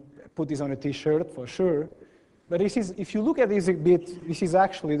wouldn't put this on a t-shirt for sure. But this is, if you look at this a bit, this is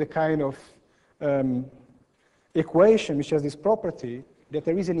actually the kind of equation which has this property that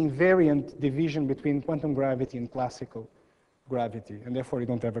there is an invariant division between quantum gravity and classical gravity, and therefore you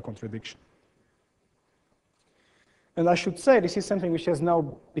don't have a contradiction. And I should say this is something which has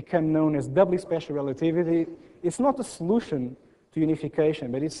now become known as doubly special relativity. It's not a solution to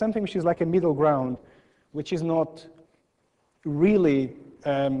unification, but it's something which is like a middle ground, which is not really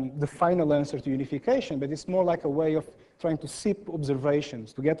the final answer to unification, but it's more like a way of trying to sip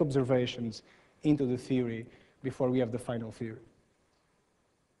observations, to get observations into the theory before we have the final theory.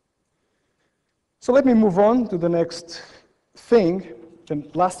 So let me move on to the next thing, the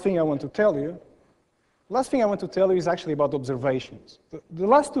last thing I want to tell you. The last thing I want to tell you is actually about observations. The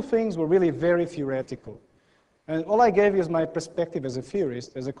last two things were really very theoretical. And all I gave you is my perspective as a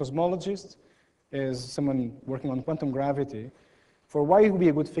theorist, as a cosmologist, as someone working on quantum gravity, for why it would be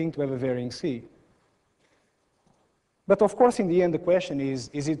a good thing to have a varying C. But of course, in the end, the question is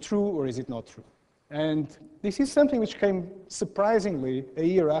it true or is it not true? And this is something which came surprisingly a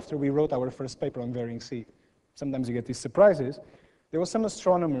year after we wrote our first paper on varying C. Sometimes you get these surprises. There were some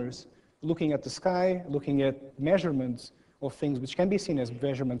astronomers looking at the sky, looking at measurements of things which can be seen as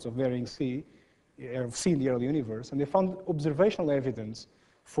measurements of varying C, of C in the early universe, and they found observational evidence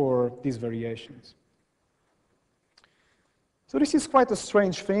for these variations. So this is quite a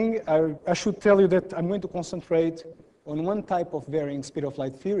strange thing. I should tell you that I'm going to concentrate on one type of varying speed of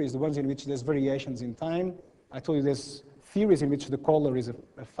light theories, the ones in which there's variations in time. I told you there's theories in which the color is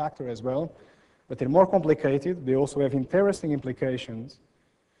a factor as well, but they're more complicated. They also have interesting implications.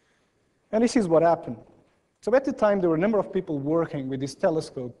 And this is what happened. So at the time, there were a number of people working with this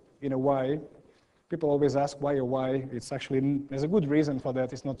telescope in Hawaii. People always ask why Hawaii. It's actually, there's a good reason for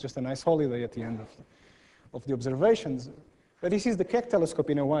that. It's not just a nice holiday at the end of the observations. But this is the Keck telescope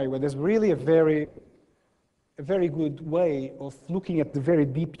in Hawaii, where there's really a very good way of looking at the very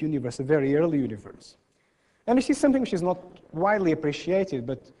deep universe, a very early universe. And this is something which is not widely appreciated,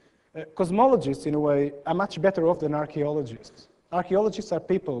 but cosmologists, in a way, are much better off than archaeologists. Archaeologists are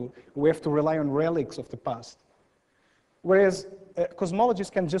people who have to rely on relics of the past, whereas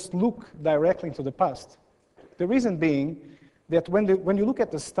cosmologists can just look directly into the past. The reason being that when you look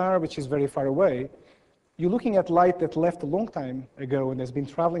at the star, which is very far away, you're looking at light that left a long time ago and has been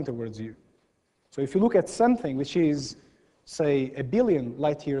traveling towards you. So if you look at something which is, say, 1 billion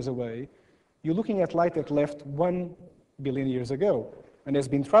light years away, you're looking at light that left 1 billion years ago and has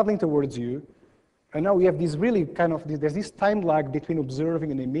been traveling towards you. And now we have this really there's this time lag between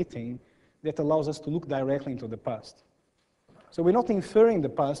observing and emitting that allows us to look directly into the past. So we're not inferring the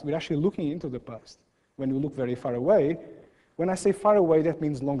past, we're actually looking into the past when we look very far away. When I say far away, that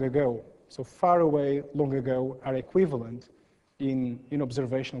means long ago. So far away, long ago are equivalent in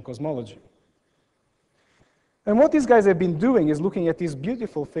observational cosmology. And what these guys have been doing is looking at these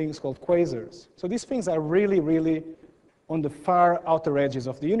beautiful things called quasars. So these things are really, really on the far outer edges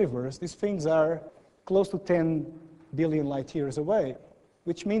of the universe. These things are close to 10 billion light years away,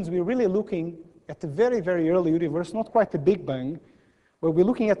 which means we're really looking at the very, very early universe, not quite the Big Bang, but we're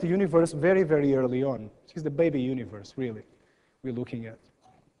looking at the universe very, very early on. This is the baby universe, really, we're looking at.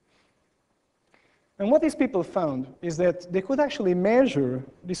 And what these people found is that they could actually measure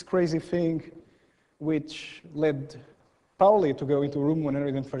this crazy thing which led Pauli to go into room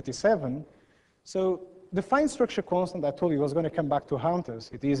 137. So the fine structure constant I told you was going to come back to haunt us.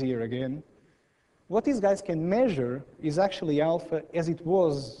 It is here again. What these guys can measure is actually alpha as it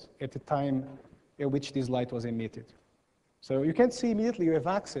was at the time at which this light was emitted. So you can see immediately you have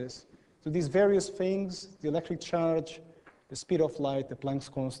access to these various things, the electric charge, the speed of light, the Planck's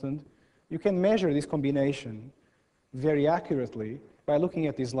constant. You can measure this combination very accurately by looking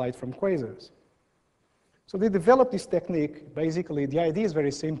at this light from quasars. So they developed this technique. Basically, the idea is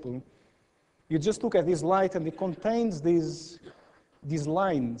very simple. You just look at this light, and it contains these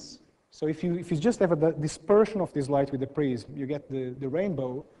lines. So if you just have a dispersion of this light with the prism, you get the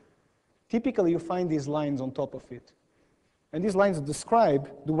rainbow. Typically, you find these lines on top of it. And these lines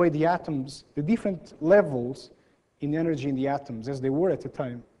describe the way the atoms, the different levels in energy in the atoms as they were at the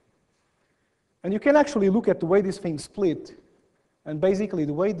time. And you can actually look at the way these things split. And basically,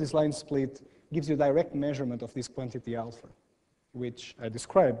 the way these lines split gives you a direct measurement of this quantity alpha, which I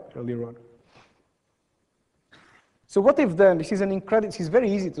described earlier on. So what they've done, this is very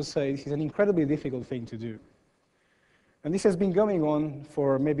easy to say, this is an incredibly difficult thing to do. And this has been going on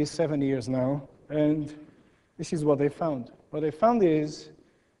for maybe 7 years now, and this is what they found. What they found is,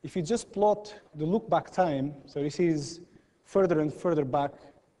 if you just plot the look-back time, so this is further and further back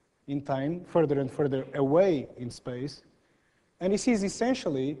in time, further and further away in space, and this is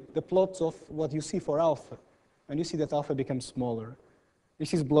essentially the plots of what you see for alpha. And you see that alpha becomes smaller.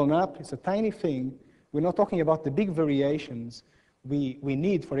 This is blown up, it's a tiny thing. We're not talking about the big variations we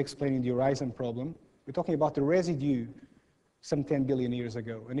need for explaining the horizon problem. We're talking about the residue some 10 billion years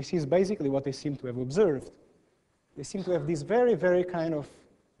ago. And this is basically what they seem to have observed. They seem to have this very, very kind of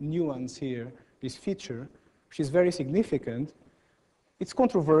nuance here, this feature, which is very significant. It's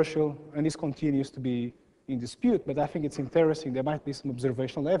controversial, and this continues to be in dispute, but I think it's interesting. There might be some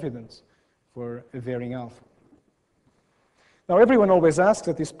observational evidence for a varying alpha. Now, everyone always asks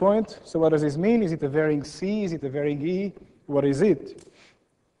at this point, so what does this mean? Is it a varying C? Is it a varying E? What is it?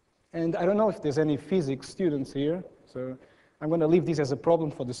 And I don't know if there's any physics students here, so I'm going to leave this as a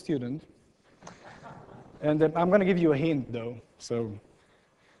problem for the student. And I'm going to give you a hint, though. So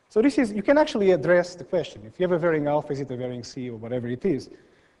this is, you can actually address the question. If you have a varying alpha, is it a varying C or whatever it is?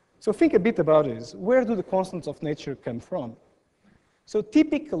 So think a bit about this. Where do the constants of nature come from? So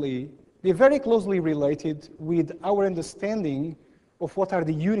typically, they're very closely related with our understanding of what are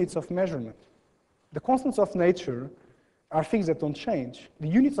the units of measurement. The constants of nature are things that don't change. The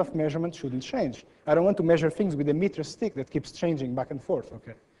units of measurement shouldn't change. I don't want to measure things with a meter stick that keeps changing back and forth,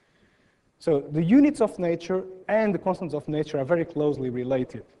 okay? So the units of nature and the constants of nature are very closely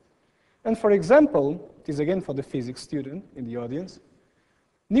related. And for example, it is again for the physics student in the audience,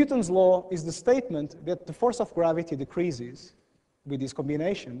 Newton's law is the statement that the force of gravity decreases with this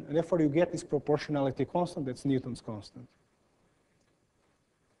combination, and therefore you get this proportionality constant, that's Newton's constant.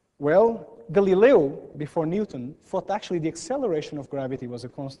 Well, Galileo, before Newton, thought actually the acceleration of gravity was a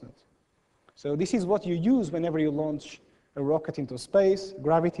constant. So this is what you use whenever you launch a rocket into space.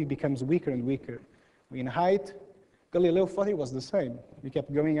 Gravity becomes weaker and weaker in height. Galileo thought it was the same. You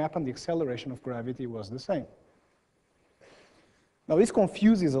kept going up and the acceleration of gravity was the same. Now this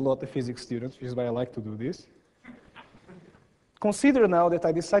confuses a lot of physics students, which is why I like to do this. Consider now that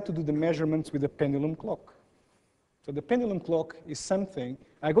I decide to do the measurements with a pendulum clock. So the pendulum clock is something,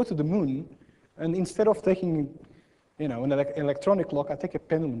 I go to the moon, and instead of taking an electronic clock, I take a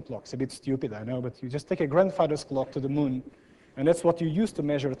pendulum clock. It's a bit stupid, I know, but you just take a grandfather's clock to the moon, and that's what you use to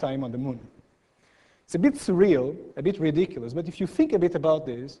measure time on the moon. It's a bit surreal, a bit ridiculous, but if you think a bit about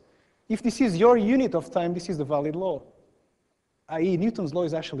this, if this is your unit of time, this is the valid law. i.e. Newton's law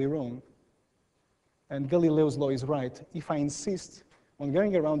is actually wrong, and Galileo's law is right if I insist on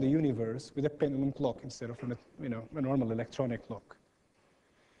going around the universe with a pendulum clock instead of a normal electronic clock.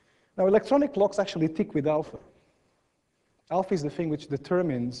 Now, electronic clocks actually tick with alpha. Alpha is the thing which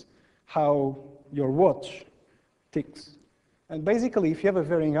determines how your watch ticks. And basically, if you have a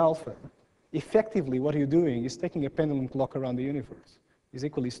varying alpha, effectively what you're doing is taking a pendulum clock around the universe. It's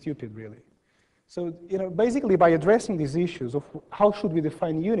equally stupid, really. So, basically by addressing these issues of how should we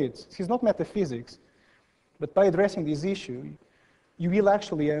define units, this is not metaphysics, but by addressing this issue, you will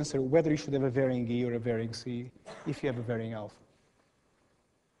actually answer whether you should have a varying E or a varying C if you have a varying alpha.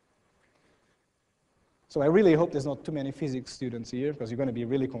 So I really hope there's not too many physics students here, because you're going to be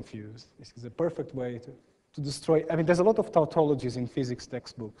really confused. This is a perfect way to destroy. I mean, there's a lot of tautologies in physics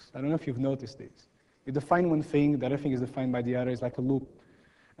textbooks. I don't know if you've noticed this. You define one thing, the other thing is defined by the other. It's like a loop.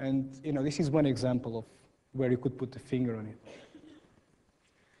 And this is one example of where you could put the finger on it.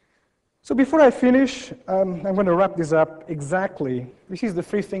 So before I finish, I'm going to wrap this up exactly. This is the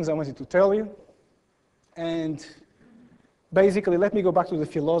three things I wanted to tell you. And basically, let me go back to the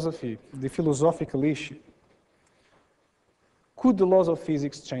philosophy, the philosophical issue. Could the laws of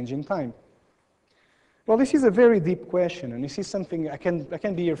physics change in time? Well, this is a very deep question, and this is something I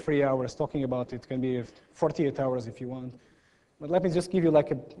can be here 3 hours talking about it. It can be 48 hours if you want. But let me just give you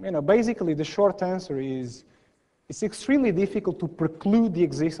basically the short answer is it's extremely difficult to preclude the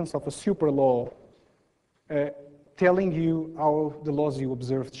existence of a super law telling you how the laws you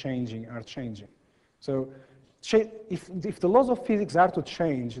observe are changing. So if the laws of physics are to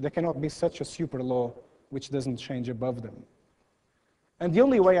change, there cannot be such a super law which doesn't change above them. And the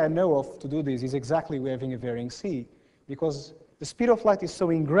only way I know of to do this is exactly with having a varying C, because the speed of light is so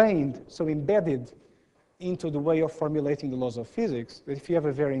ingrained, so embedded into the way of formulating the laws of physics, that if you have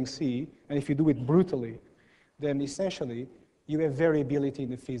a varying C, and if you do it brutally, then essentially you have variability in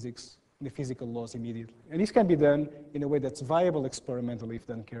the physical laws immediately. And this can be done in a way that's viable experimentally if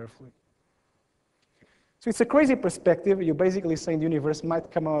done carefully. So it's a crazy perspective. You're basically saying the universe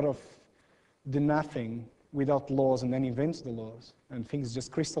might come out of the nothing without laws and then invents the laws, and things just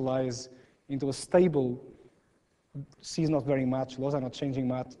crystallize into a stable, C is not very much, laws are not changing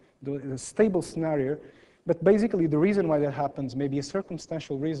much, a stable scenario. But basically the reason why that happens may be a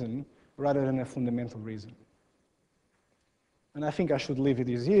circumstantial reason rather than a fundamental reason. And I think I should leave it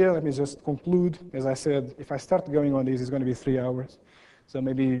here. Let me just conclude. As I said, if I start going on this, it's going to be 3 hours. So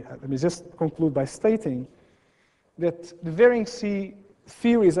maybe let me just conclude by stating that the varying C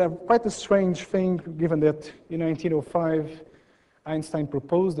theories are quite a strange thing, given that in 1905, Einstein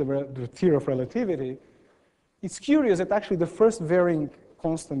proposed the theory of relativity. It's curious that actually the first varying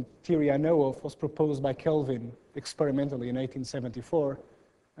constant theory I know of was proposed by Kelvin experimentally in 1874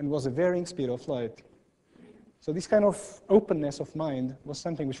 and was a varying speed of light. So this kind of openness of mind was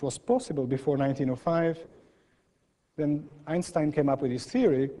something which was possible before 1905. Then Einstein came up with his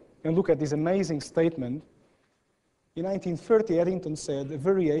theory, and look at this amazing statement. In 1930, Eddington said, a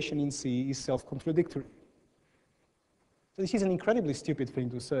variation in C is self-contradictory. So this is an incredibly stupid thing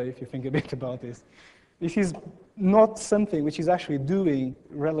to say if you think a bit about this. This is not something which is actually doing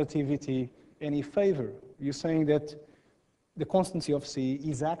relativity any favor. You're saying that the constancy of C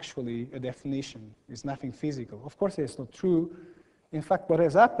is actually a definition. It's nothing physical. Of course, it's not true. In fact, what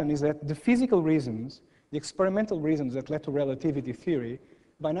has happened is that the physical reasons, the experimental reasons that led to relativity theory,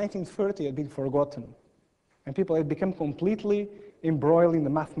 by 1930 had been forgotten. And people had become completely embroiled in the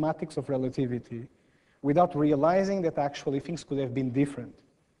mathematics of relativity without realizing that actually things could have been different.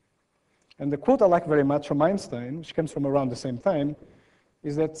 And the quote I like very much from Einstein, which comes from around the same time,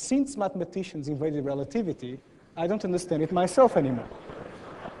 is that since mathematicians invaded relativity, I don't understand it myself anymore.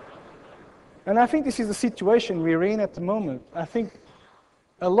 And I think this is the situation we're in at the moment. I think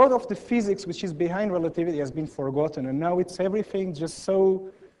a lot of the physics which is behind relativity has been forgotten, and now it's everything just so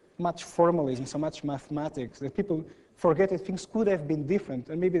much formalism, so much mathematics, that people forget that things could have been different,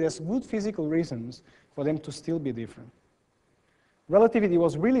 and maybe there's good physical reasons for them to still be different. Relativity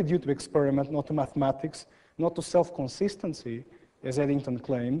was really due to experiment, not to mathematics, not to self-consistency, as Eddington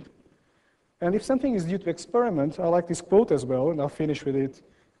claimed. And if something is due to experiment, I like this quote as well, and I'll finish with it,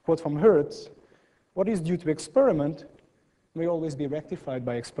 quote from Hertz, what is due to experiment may always be rectified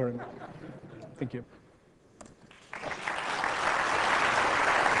by experiment. Thank you.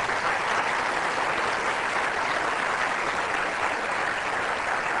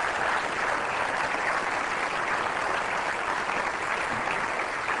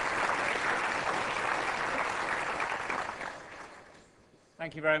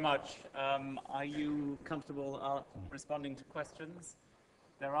 Thank you very much. Are you comfortable responding to questions?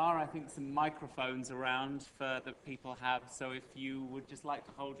 There are, I think, some microphones around that people have, so if you would just like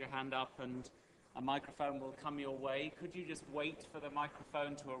to hold your hand up and a microphone will come your way. Could you just wait for the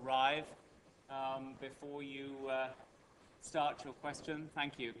microphone to arrive before you start your question?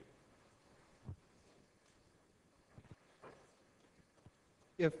 Thank you.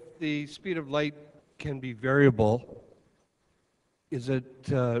 If the speed of light can be variable,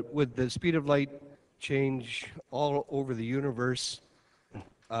 would the speed of light change all over the universe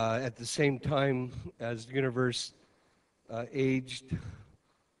at the same time as the universe aged?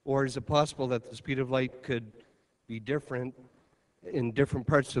 Or is it possible that the speed of light could be different in different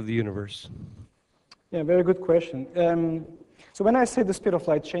parts of the universe? Yeah, very good question. So when I say the speed of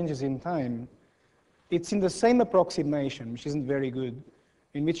light changes in time, it's in the same approximation, which isn't very good,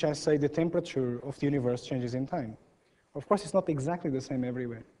 in which I say the temperature of the universe changes in time. Of course, it's not exactly the same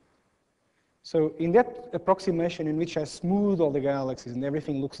everywhere. So in that approximation in which I smooth all the galaxies and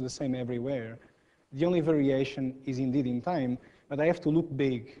everything looks the same everywhere, the only variation is indeed in time, but I have to look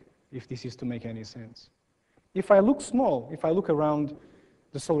big if this is to make any sense. If I look small, if I look around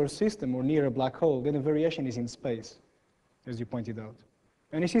the solar system or near a black hole, then the variation is in space, as you pointed out.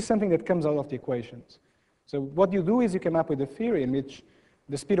 And this is something that comes out of the equations. So what you do is you come up with a theory in which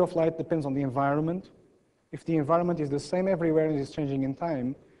the speed of light depends on the environment. If the environment is the same everywhere and is changing in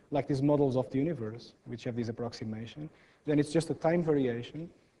time, like these models of the universe, which have this approximation, then it's just a time variation.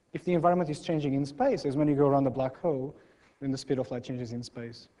 If the environment is changing in space, as when you go around a black hole, then the speed of light changes in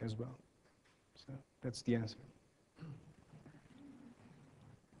space as well. So that's the answer.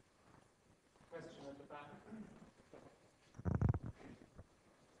 Question at the back.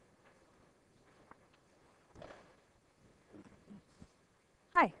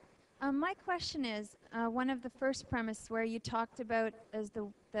 Hi. My question is, one of the first premise where you talked about as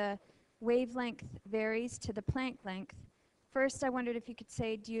the wavelength varies to the Planck length. First, I wondered if you could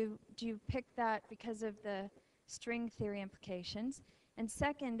say, do you pick that because of the string theory implications? And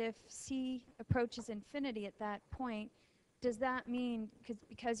second, if C approaches infinity at that point, does that mean,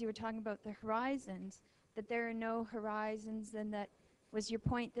 because you were talking about the horizons, that there are no horizons, and that was your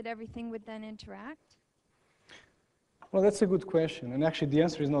point that everything would then interact? Well, that's a good question, and actually the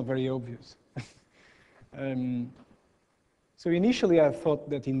answer is not very obvious. So initially I thought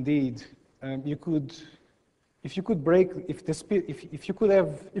that indeed if you could break the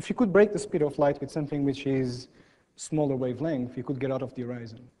speed of light with something which is smaller wavelength, you could get out of the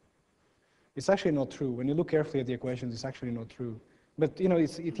horizon. It's actually not true. When you look carefully at the equations, it's actually not true. But you know,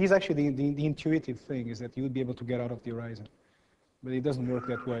 it is actually the intuitive thing is that you would be able to get out of the horizon. But it doesn't work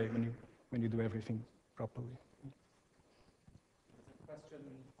that way when you do everything properly. Question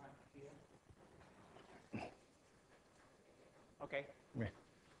back here. Okay.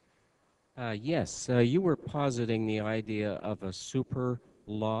 Yes, you were positing the idea of a super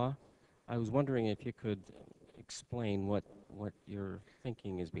law. I was wondering if you could explain what your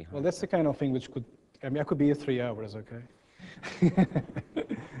thinking is behind. Well, that's the kind of thing which could, I mean, I could be here 3 hours, okay?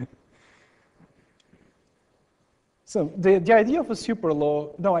 So the idea of a super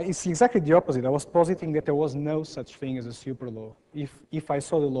law, no, it's exactly the opposite. I was positing that there was no such thing as a super law if I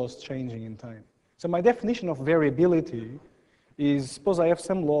saw the laws changing in time. So my definition of variability is, suppose I have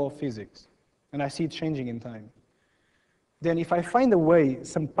some law of physics and I see it changing in time. Then if I find a way,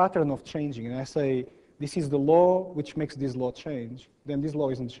 some pattern of changing, and I say, this is the law which makes this law change, then this law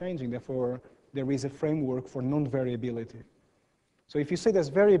isn't changing, therefore there is a framework for non-variability. So if you say there's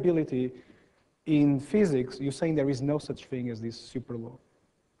variability in physics, you're saying there is no such thing as this super law.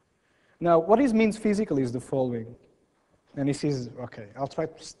 Now, what this means physically is the following. And this is, okay, I'll try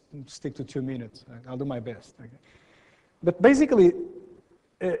to stick to 2 minutes. I'll do my best. Okay. But basically,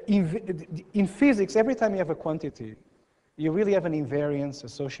 in physics, every time you have a quantity, you really have an invariance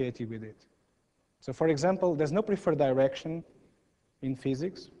associated with it. So for example, there's no preferred direction in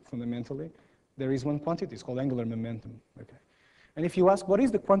physics, fundamentally. There is one quantity, it's called angular momentum. Okay. And if you ask, what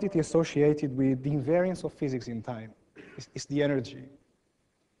is the quantity associated with the invariance of physics in time? It's the energy,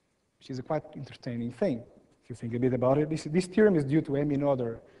 which is a quite entertaining thing. If you think a bit about it, this theorem is due to Amy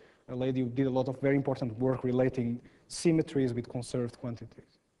Noether, a lady who did a lot of very important work relating symmetries with conserved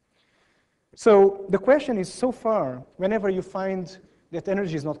quantities. So the question is, so far, whenever you find that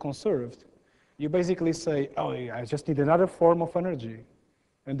energy is not conserved, you basically say, oh, I just need another form of energy,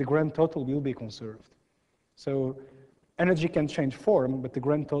 and the grand total will be conserved. So energy can change form, but the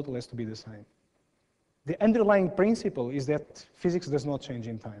grand total has to be the same. The underlying principle is that physics does not change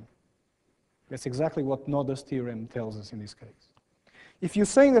in time. That's exactly what Noether's theorem tells us in this case. If you're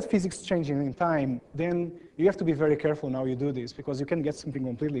saying that physics is changing in time, then you have to be very careful how you do this, because you can get something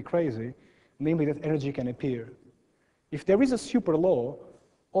completely crazy, namely that energy can appear. If there is a super law,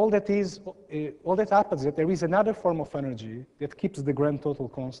 all that happens is that there is another form of energy that keeps the grand total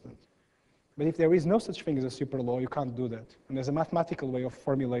constant. But if there is no such thing as a super law, you can't do that. And there's a mathematical way of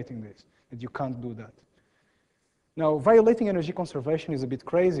formulating this, that you can't do that. Now, violating energy conservation is a bit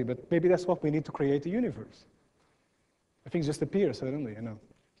crazy, but maybe that's what we need to create a universe. Things just appear suddenly, you know.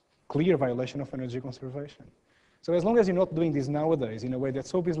 Clear violation of energy conservation. So as long as you're not doing this nowadays in a way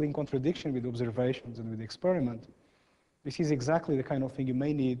that's obviously in contradiction with observations and with the experiment, this is exactly the kind of thing you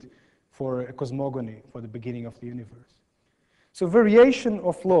may need for a cosmogony, for the beginning of the universe. So variation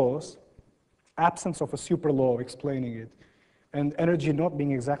of laws, absence of a super law explaining it, and energy not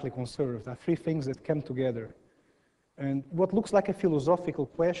being exactly conserved are three things that come together. And what looks like a philosophical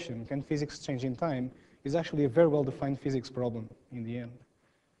question, can physics change in time, is actually a very well-defined physics problem in the end.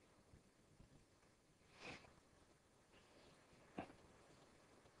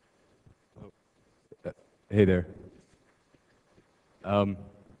 Hey there. Are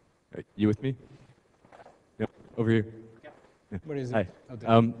you with me? Yep. Over here. Yeah. Where is it? Hi.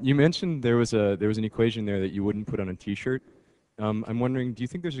 Oh, you mentioned there was an equation there that you wouldn't put on a T-shirt. I'm wondering, do you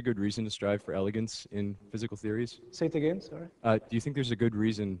think there's a good reason to strive for elegance in physical theories? Say it again, sorry. Do you think there's a good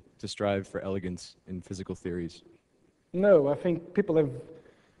reason to strive for elegance in physical theories? No, I think people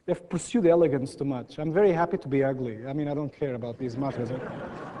have pursued elegance too much. I'm very happy to be ugly. I mean, I don't care about these matters.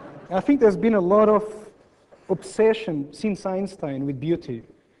 I think there's been a lot of obsession since Einstein with beauty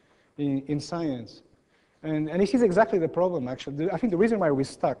in science. And this is exactly the problem, actually. I think the reason why we're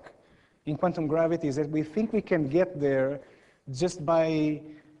stuck in quantum gravity is that we think we can get there just by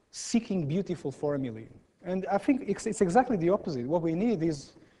seeking beautiful formulae. And I think it's exactly the opposite. What we need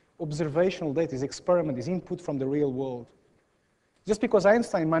is observational data, is experiment, is input from the real world. Just because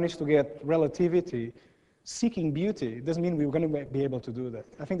Einstein managed to get relativity, seeking beauty, doesn't mean we're going to be able to do that.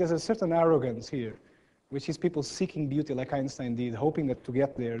 I think there's a certain arrogance here, which is people seeking beauty like Einstein did, hoping that to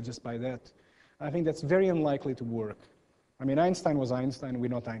get there just by that. I think that's very unlikely to work. I mean, Einstein was Einstein, we're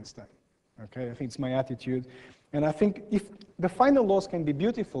not Einstein. Okay, I think it's my attitude. And I think if the final laws can be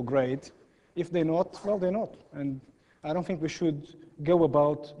beautiful, great. If they're not, well, they're not. And I don't think we should go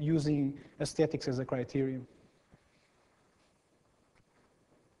about using aesthetics as a criterion.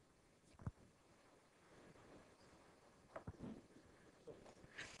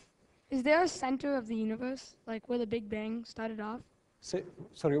 Is there a center of the universe, like where the Big Bang started off?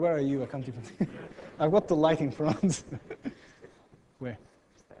 Sorry, where are you? I can't even. I've got the light in front. Where?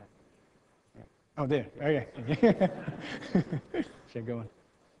 Oh, there. Okay. Okay, go on.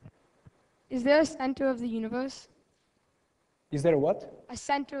 Is there a center of the universe? Is there a what? A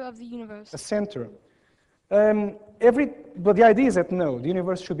center of the universe. A center. But the idea is that no, the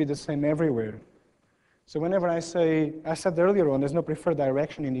universe should be the same everywhere. So whenever I said earlier on, there's no preferred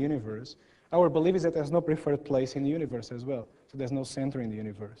direction in the universe, our belief is that there's no preferred place in the universe as well. So there's no center in the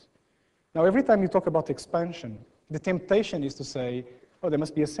universe. Now, every time you talk about expansion, the temptation is to say, oh, there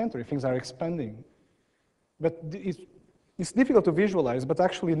must be a center if things are expanding. But it's difficult to visualize, but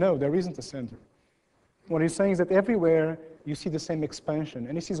actually, no, there isn't a center. What he's saying is that everywhere you see the same expansion.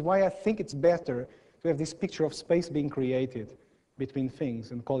 And this is why I think it's better to have this picture of space being created between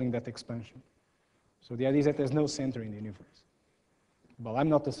things and calling that expansion. So the idea is that there's no center in the universe. Well, I'm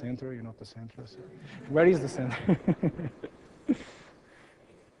not the center, you're not the center. So where is the center?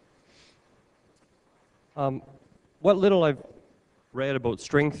 What little I've read about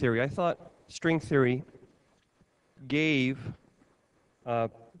string theory, I thought string theory gave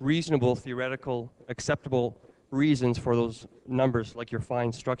reasonable, theoretical, acceptable reasons for those numbers, like your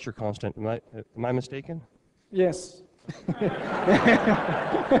fine structure constant. Am I mistaken? Yes.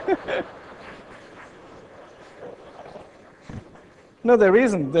 No, there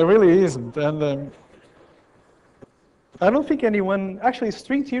isn't. There really isn't. And I don't think anyone, actually,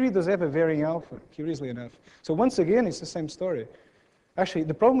 string theory does have a varying alpha, curiously enough. So once again, it's the same story. Actually,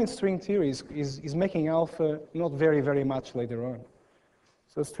 the problem with string theory is making alpha not very, very much later on.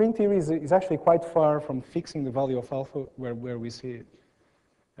 So string theory is actually quite far from fixing the value of alpha where we see it.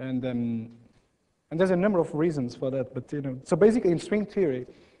 And there's a number of reasons for that. But so basically in string theory,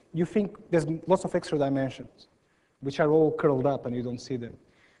 you think there's lots of extra dimensions, which are all curled up and you don't see them.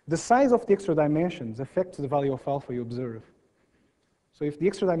 The size of the extra dimensions affects the value of alpha you observe. So if the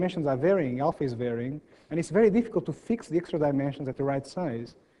extra dimensions are varying, alpha is varying, and it's very difficult to fix the extra dimensions at the right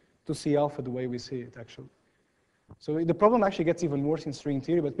size to see alpha the way we see it, actually. So the problem actually gets even worse in string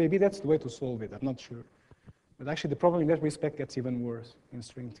theory, but maybe that's the way to solve it, I'm not sure. But actually the problem in that respect gets even worse in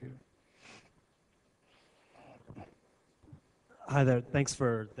string theory. Hi there, thanks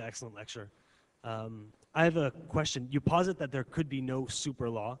for the excellent lecture. I have a question. You posit that there could be no super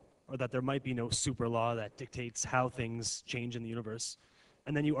law, or that there might be no super law that dictates how things change in the universe.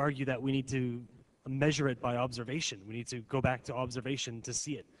 And then you argue that we need to measure it by observation. We need to go back to observation to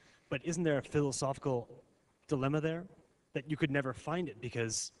see it. But isn't there a philosophical dilemma there that you could never find it?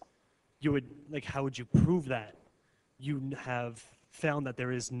 Because you would, like, how would you prove that you have found that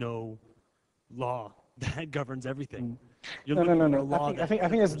there is no law that governs everything? No. I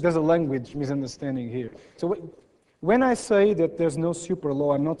think there's a language misunderstanding here. So when I say that there's no super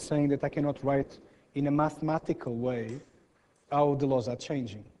law, I'm not saying that I cannot write in a mathematical way how the laws are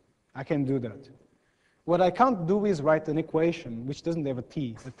changing. I can do that. What I can't do is write an equation which doesn't have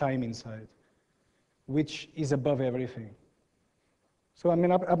a time inside, which is above everything. So I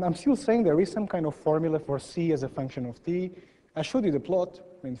mean, I'm still saying there is some kind of formula for c as a function of t. I showed you the plot,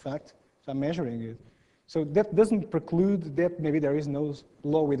 in fact, so I'm measuring it. So that doesn't preclude that maybe there is no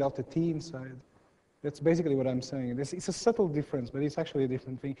law without a t inside. That's basically what I'm saying. It's a subtle difference, but it's actually a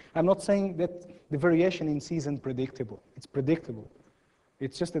different thing. I'm not saying that the variation in c is unpredictable. It's predictable.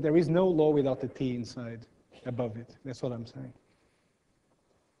 It's just that there is no law without a t inside above it. That's what I'm saying.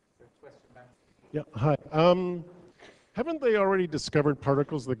 Yeah, hi. Haven't they already discovered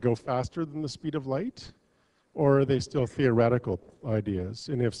particles that go faster than the speed of light? Or are they still theoretical ideas?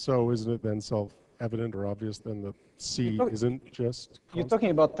 And if so, isn't it then self-evident or obvious then that c isn't just constant? You're talking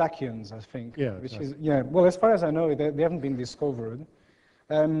about tachyons, I think. Yeah. Which is, yeah, well, as far as I know, they haven't been discovered.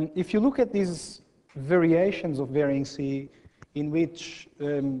 If you look at these variations of varying c, in which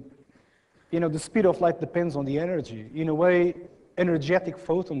the speed of light depends on the energy, in a way, energetic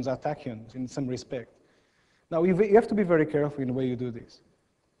photons are tachyons in some respect. Now, you have to be very careful in the way you do this.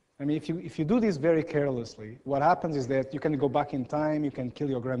 I mean, if you do this very carelessly, what happens is that you can go back in time, you can kill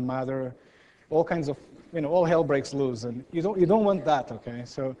your grandmother, all kinds of, all hell breaks loose, and you don't want that, okay?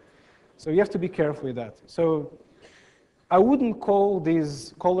 So you have to be careful with that. So I wouldn't call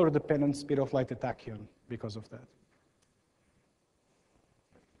this color-dependent speed of light a tachyon because of that.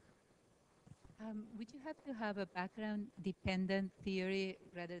 Would you have to have a background-dependent theory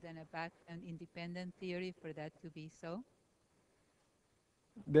rather than a background-independent theory for that to be so?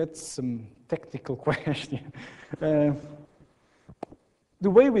 That's some technical question. The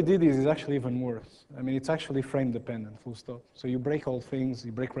way we did this is actually even worse. I mean, it's actually frame-dependent, full stop. So you break all things,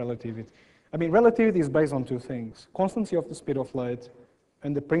 you break relativity. I mean, relativity is based on two things: constancy of the speed of light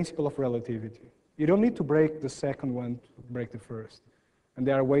and the principle of relativity. You don't need to break the second one to break the first. And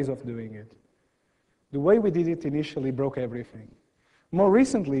there are ways of doing it. The way we did it initially broke everything. More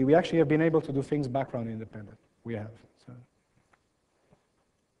recently, we actually have been able to do things background independent. We have. So.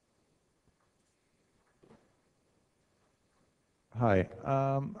 Hi.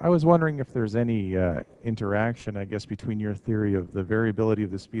 I was wondering if there's any interaction, I guess, between your theory of the variability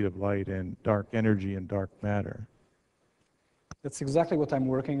of the speed of light and dark energy and dark matter. That's exactly what I'm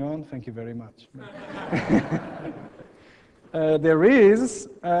working on. Thank you very much. There is,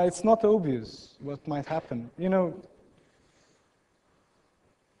 it's not obvious what might happen.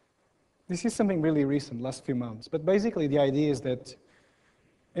 This is something really recent, last few months. But basically, the idea is that,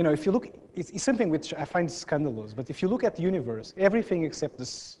 if you look, it's something which I find scandalous. But if you look at the universe, everything except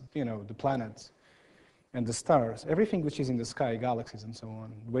this, the planets and the stars, everything which is in the sky, galaxies and so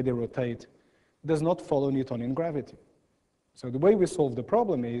on, the way they rotate, does not follow Newtonian gravity. So the way we solve the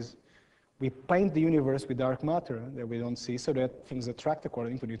problem is we paint the universe with dark matter that we don't see so that things attract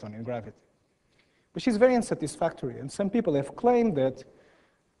according to Newtonian gravity, which is very unsatisfactory. And some people have claimed that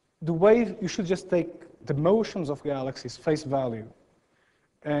the way you should just take the motions of galaxies face value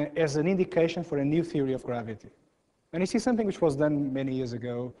as an indication for a new theory of gravity. And this is something which was done many years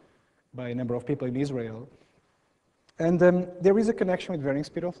ago by a number of people in Israel. And there is a connection with varying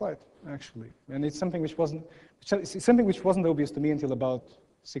speed of light, actually. And it's something which wasn't obvious to me until about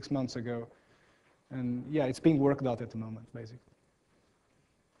 6 months ago. And yeah, it's being worked out at the moment, basically.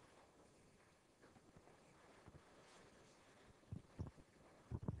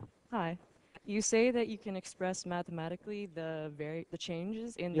 Hi. You say that you can express mathematically the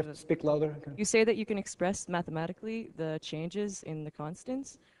changes in You have to speak louder. Okay. You say that you can express mathematically the changes in the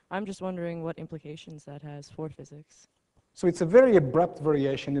constants. I'm just wondering what implications that has for physics. So it's a very abrupt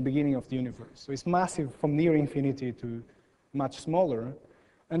variation in the beginning of the universe. So it's massive from near infinity to much smaller.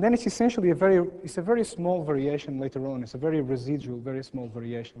 And then it's essentially a very small variation later on. It's a very residual, very small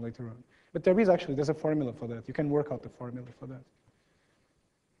variation later on. But there's a formula for that. You can work out the formula for that.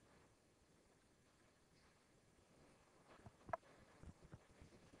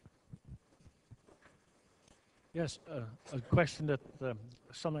 Yes, a question that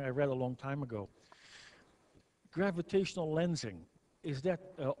something I read a long time ago. Gravitational lensing, is that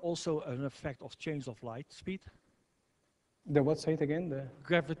also an effect of change of light speed? The what? Say it again. The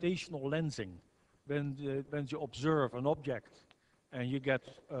gravitational lensing, when you observe an object and you get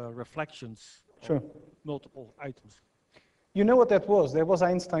reflections sure. of multiple items. You know what that was? That was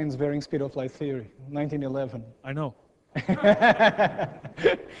Einstein's varying speed of light theory, 1911. I know.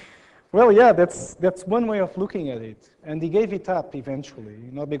 Well, yeah, that's one way of looking at it. And he gave it up eventually,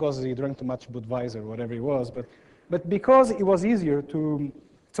 not because he drank too much Budweiser or whatever it was, but because it was easier to.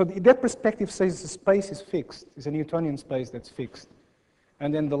 So that perspective says the space is fixed. It's a Newtonian space that's fixed.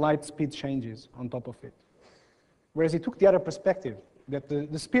 And then the light speed changes on top of it. Whereas he took the other perspective, that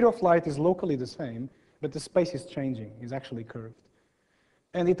the speed of light is locally the same, but the space is changing, is actually curved.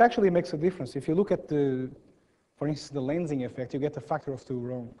 And it actually makes a difference. If you look at for instance, the lensing effect, you get a factor of 2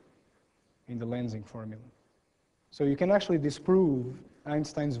 wrong in the lensing formula. So you can actually disprove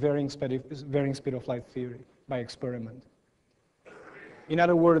Einstein's varying speed of light theory by experiment. In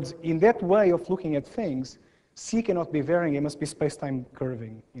other words, in that way of looking at things, C cannot be varying, it must be space-time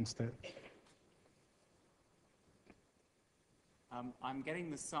curving instead. I'm getting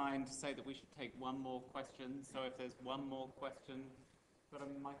the sign to say that we should take one more question. So if there's one more question, can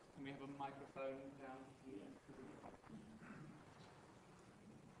we have a microphone down here?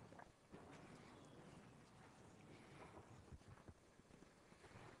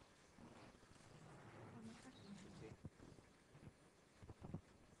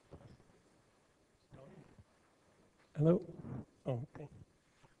 Hello? Oh, okay.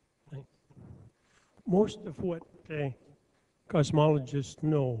 Thanks. Most of what cosmologists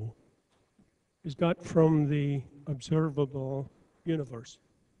know is got from the observable universe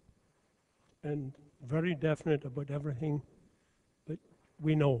and very definite about everything that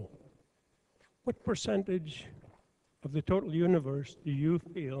we know. What percentage of the total universe do you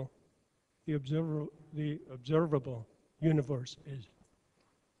feel the observable universe is?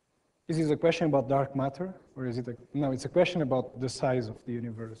 Is this a question about dark matter, or is it no, it's a question about the size of the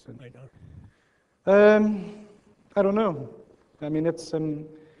universe. I don't know. I mean, it's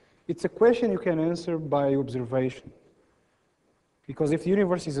a question you can answer by observation. Because if the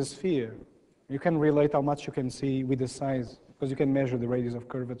universe is a sphere, you can relate how much you can see with the size, because you can measure the radius of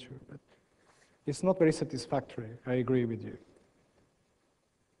curvature. But it's not very satisfactory. I agree with you.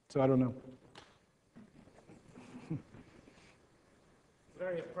 So I don't know.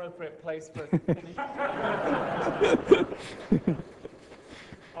 Very appropriate place for us to finish.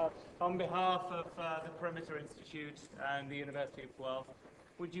 On behalf of the Perimeter Institute and the University of Guelph,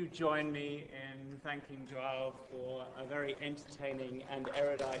 would you join me in thanking João for a very entertaining and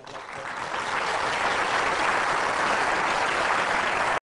erudite lecture?